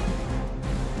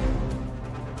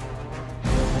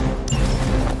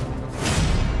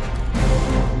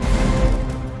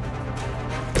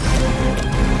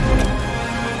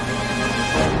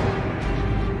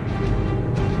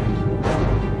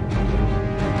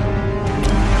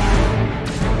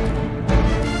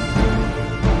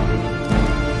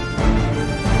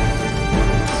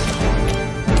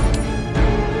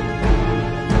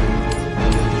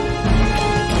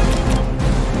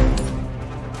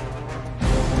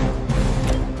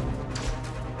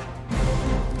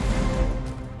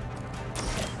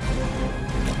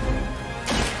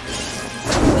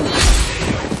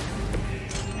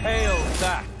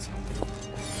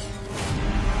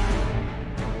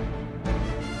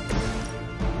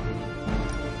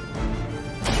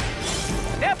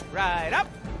 Right up!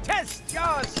 Test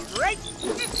your strength!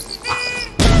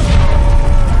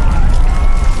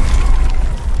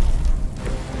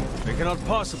 They cannot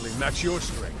possibly match your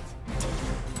strength.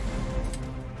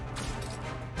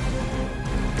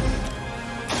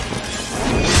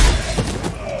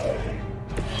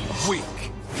 Weak,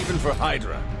 even for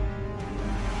Hydra.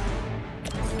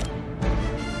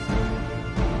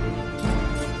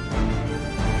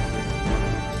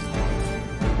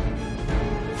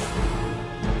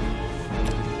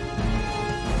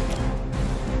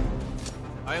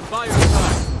 I am by your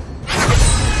side.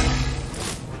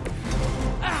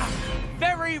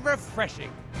 Very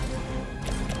refreshing.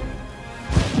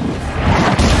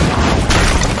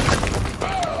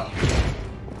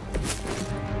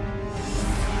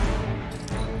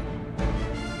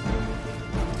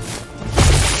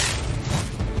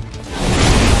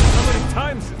 How many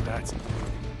times is that?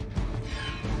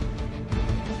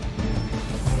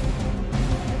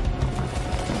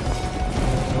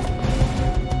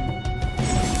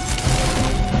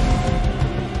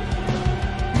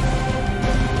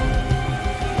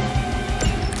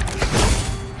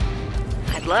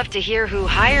 I'd love to hear who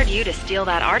hired you to steal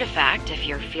that artifact if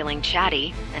you're feeling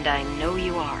chatty, and I know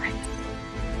you are.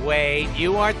 Wait,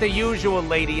 you aren't the usual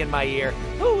lady in my ear.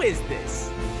 Who is this?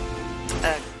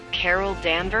 Carol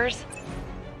Danvers?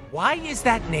 Why is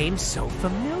that name so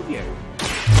familiar?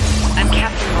 I'm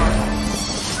Captain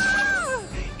Marvel.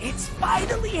 It's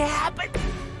finally happened!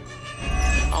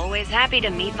 Always happy to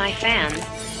meet my fans.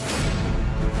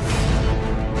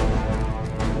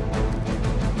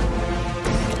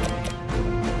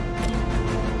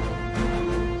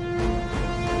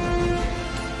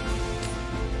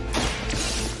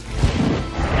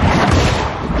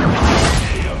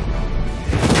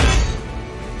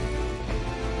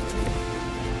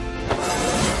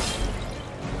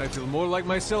 I feel more like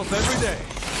myself every day.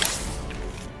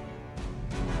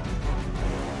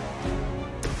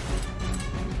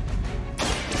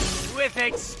 With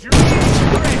extreme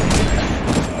strength!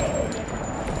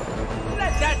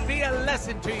 Let that be a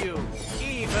lesson to you,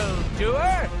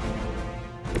 evildoer!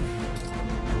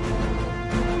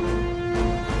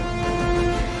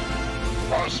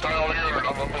 Hostile unit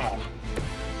on the move.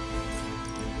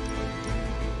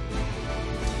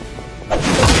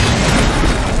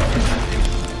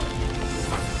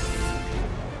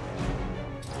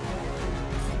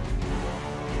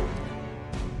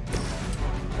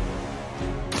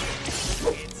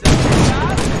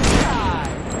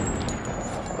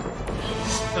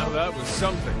 Now that was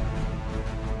something.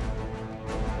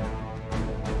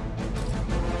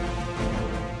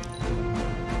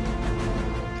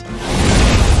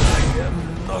 I am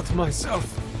not myself.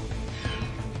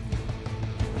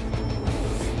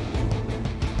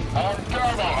 On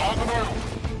Gamma, on the move.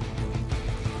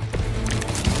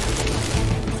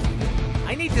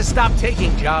 I need to stop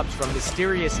taking jobs from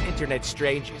mysterious internet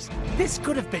strangers. This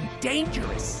could have been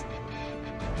dangerous.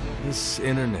 This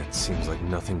internet seems like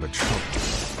nothing but trouble.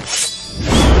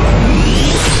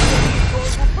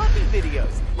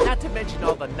 to mention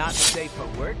all the not safe for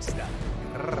work stuff.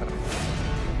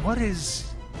 What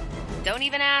is... Don't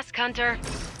even ask, Hunter.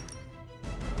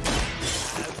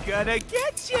 I'm gonna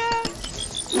get ya!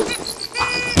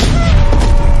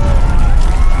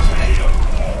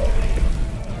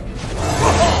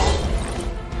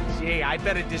 Gee, I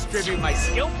better distribute my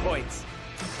skill points.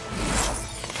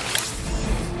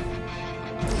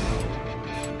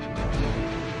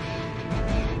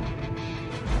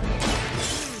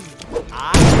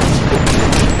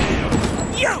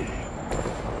 You!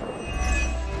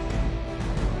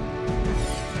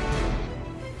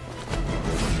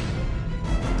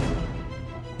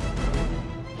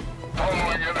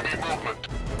 Following enemy movement.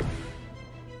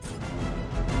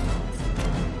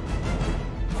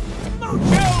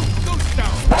 Mojo Gusto!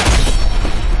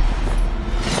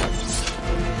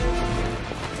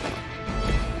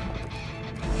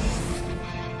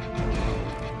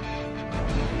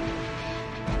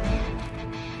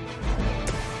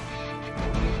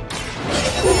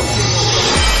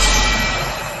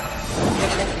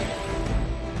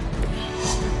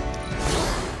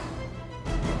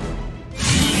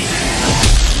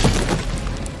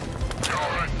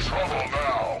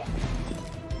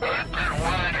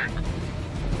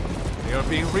 They are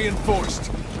being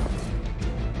reinforced.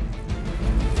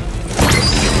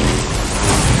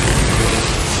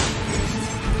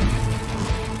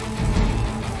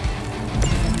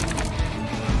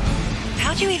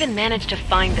 How'd you even manage to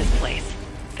find this place?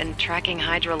 Been tracking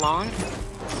Hydra long?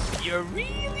 You're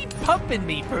really pumping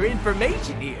me for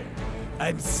information here.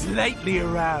 I'm slightly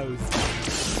aroused.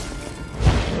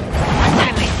 One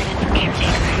time I sit in for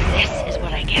caretaker. This is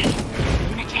what I get.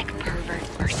 Lunatic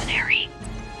pervert mercenary.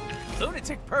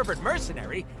 Lunatic pervert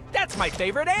mercenary? That's my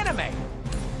favorite anime.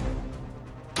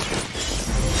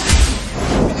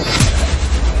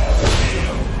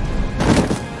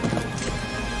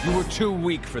 You were too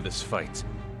weak for this fight.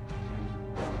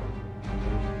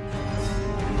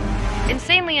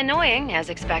 Insanely annoying, as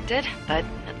expected, but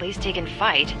at least he can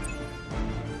fight.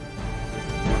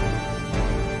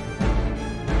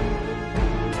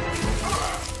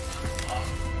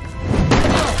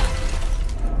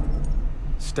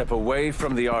 Step away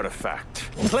from the artifact.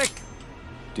 Click!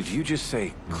 Did you just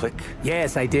say click?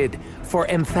 Yes, I did. For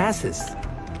emphasis.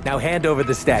 Now hand over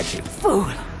the statue. Fool!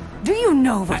 Do you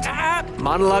know what...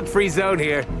 Monologue-free zone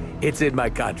here. It's in my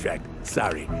contract.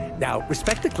 Sorry. Now,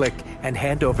 respect the click and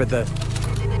hand over the...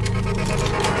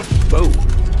 Whoa.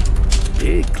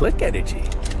 Big click energy.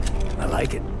 I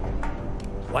like it.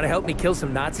 Want to help me kill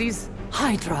some Nazis?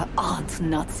 Hydra aren't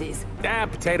Nazis.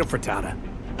 Potato frittata.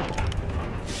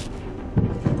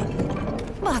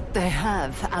 What they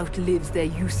have outlives their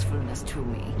usefulness to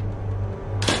me.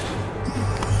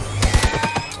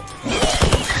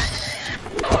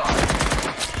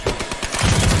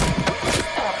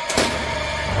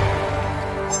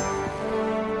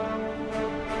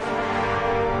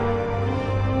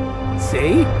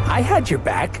 See? I had your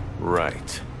back.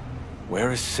 Right.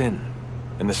 Where is Sin?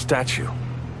 And the statue?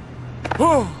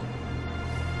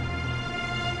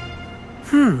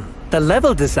 The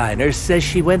level designer says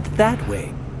she went that way.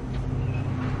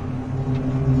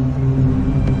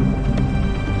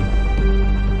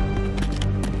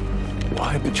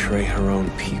 Why betray her own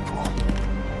people?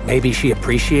 Maybe she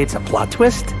appreciates a plot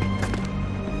twist?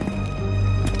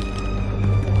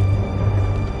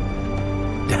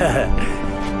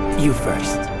 You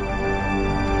first.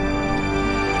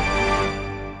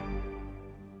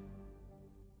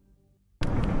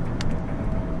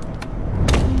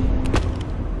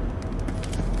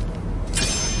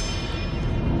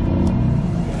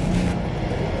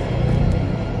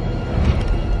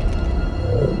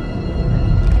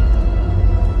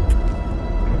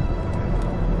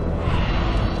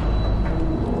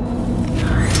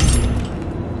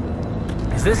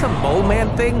 Is this a mole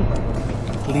man thing?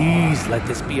 Please let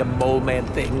this be a mole man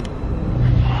thing.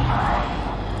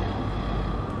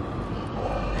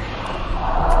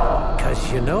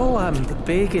 Cause you know I'm the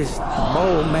biggest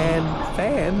mole man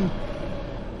fan.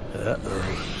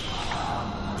 Uh-oh.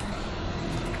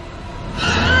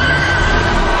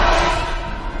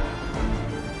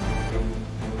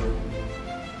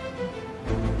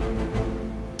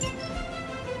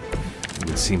 It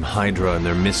would seem Hydra and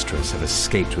their mistress have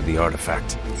escaped with the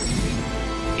artifact.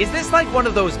 Is this like one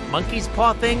of those monkey's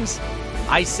paw things?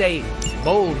 I say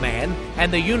mole man,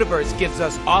 and the universe gives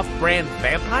us off-brand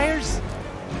vampires?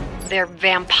 They're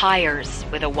vampires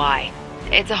with a Y.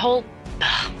 It's a whole...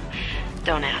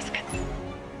 Don't ask.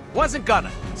 Wasn't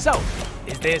gonna. So,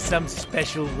 is there some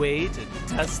special way to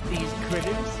dust these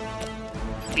critters?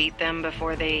 Beat them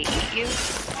before they eat you?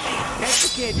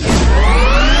 Guess you can't get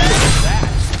that.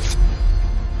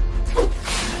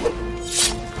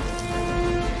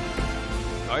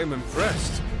 I am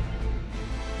impressed.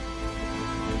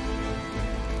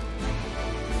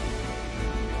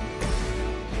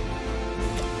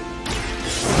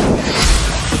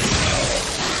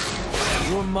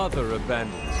 Your mother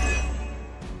abandoned you.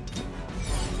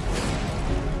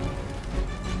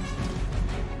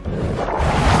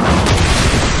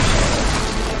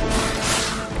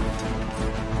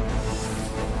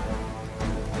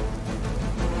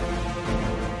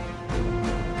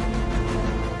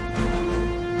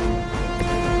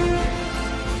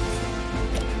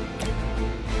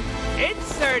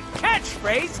 Insert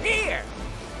catchphrase here!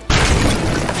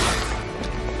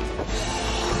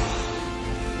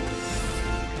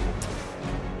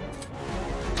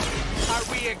 Are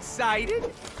we excited?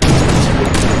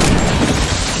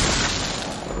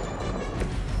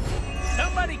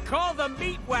 Somebody call the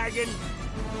meat wagon!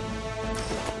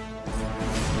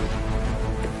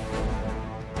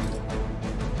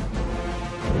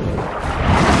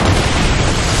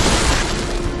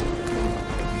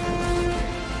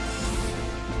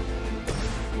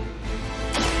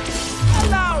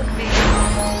 Allow me!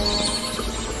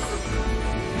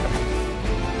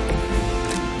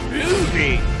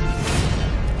 Ruby!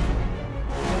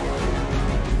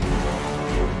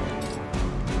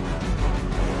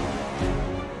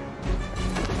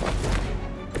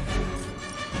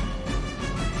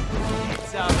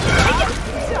 It's about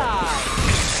time!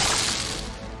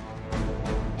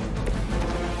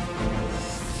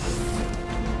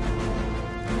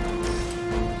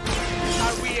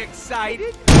 Are we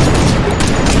excited?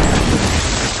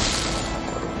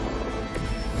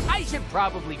 I should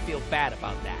probably feel bad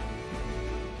about that.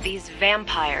 These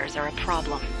vampires are a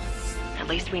problem. At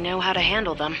least we know how to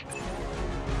handle them.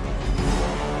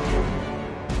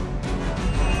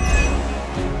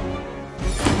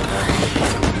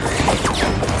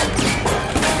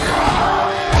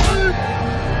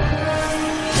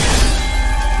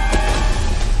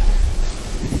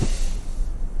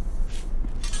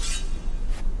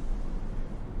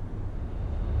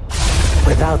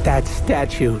 Without that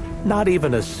statue, not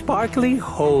even a sparkly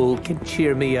hole can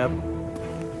cheer me up.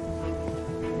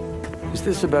 Is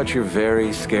this about your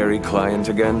very scary client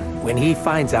again? When he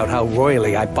finds out how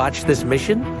royally I botched this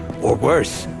mission, or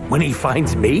worse, when he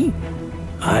finds me,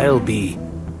 I'll be...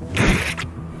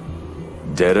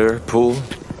 Deader pool?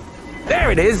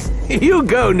 There it is! You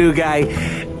go, new guy!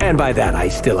 And by that, I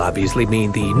still obviously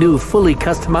mean the new fully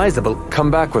customizable...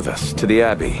 Come back with us to the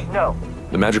Abbey. No.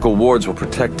 The magical wards will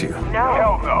protect you. No.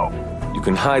 Hell no. You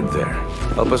can hide there.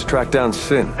 Help us track down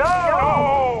Sin.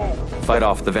 No! Fight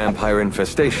off the vampire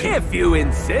infestation. If you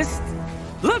insist.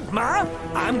 Look, Ma,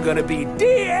 I'm gonna be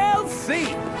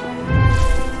DLC.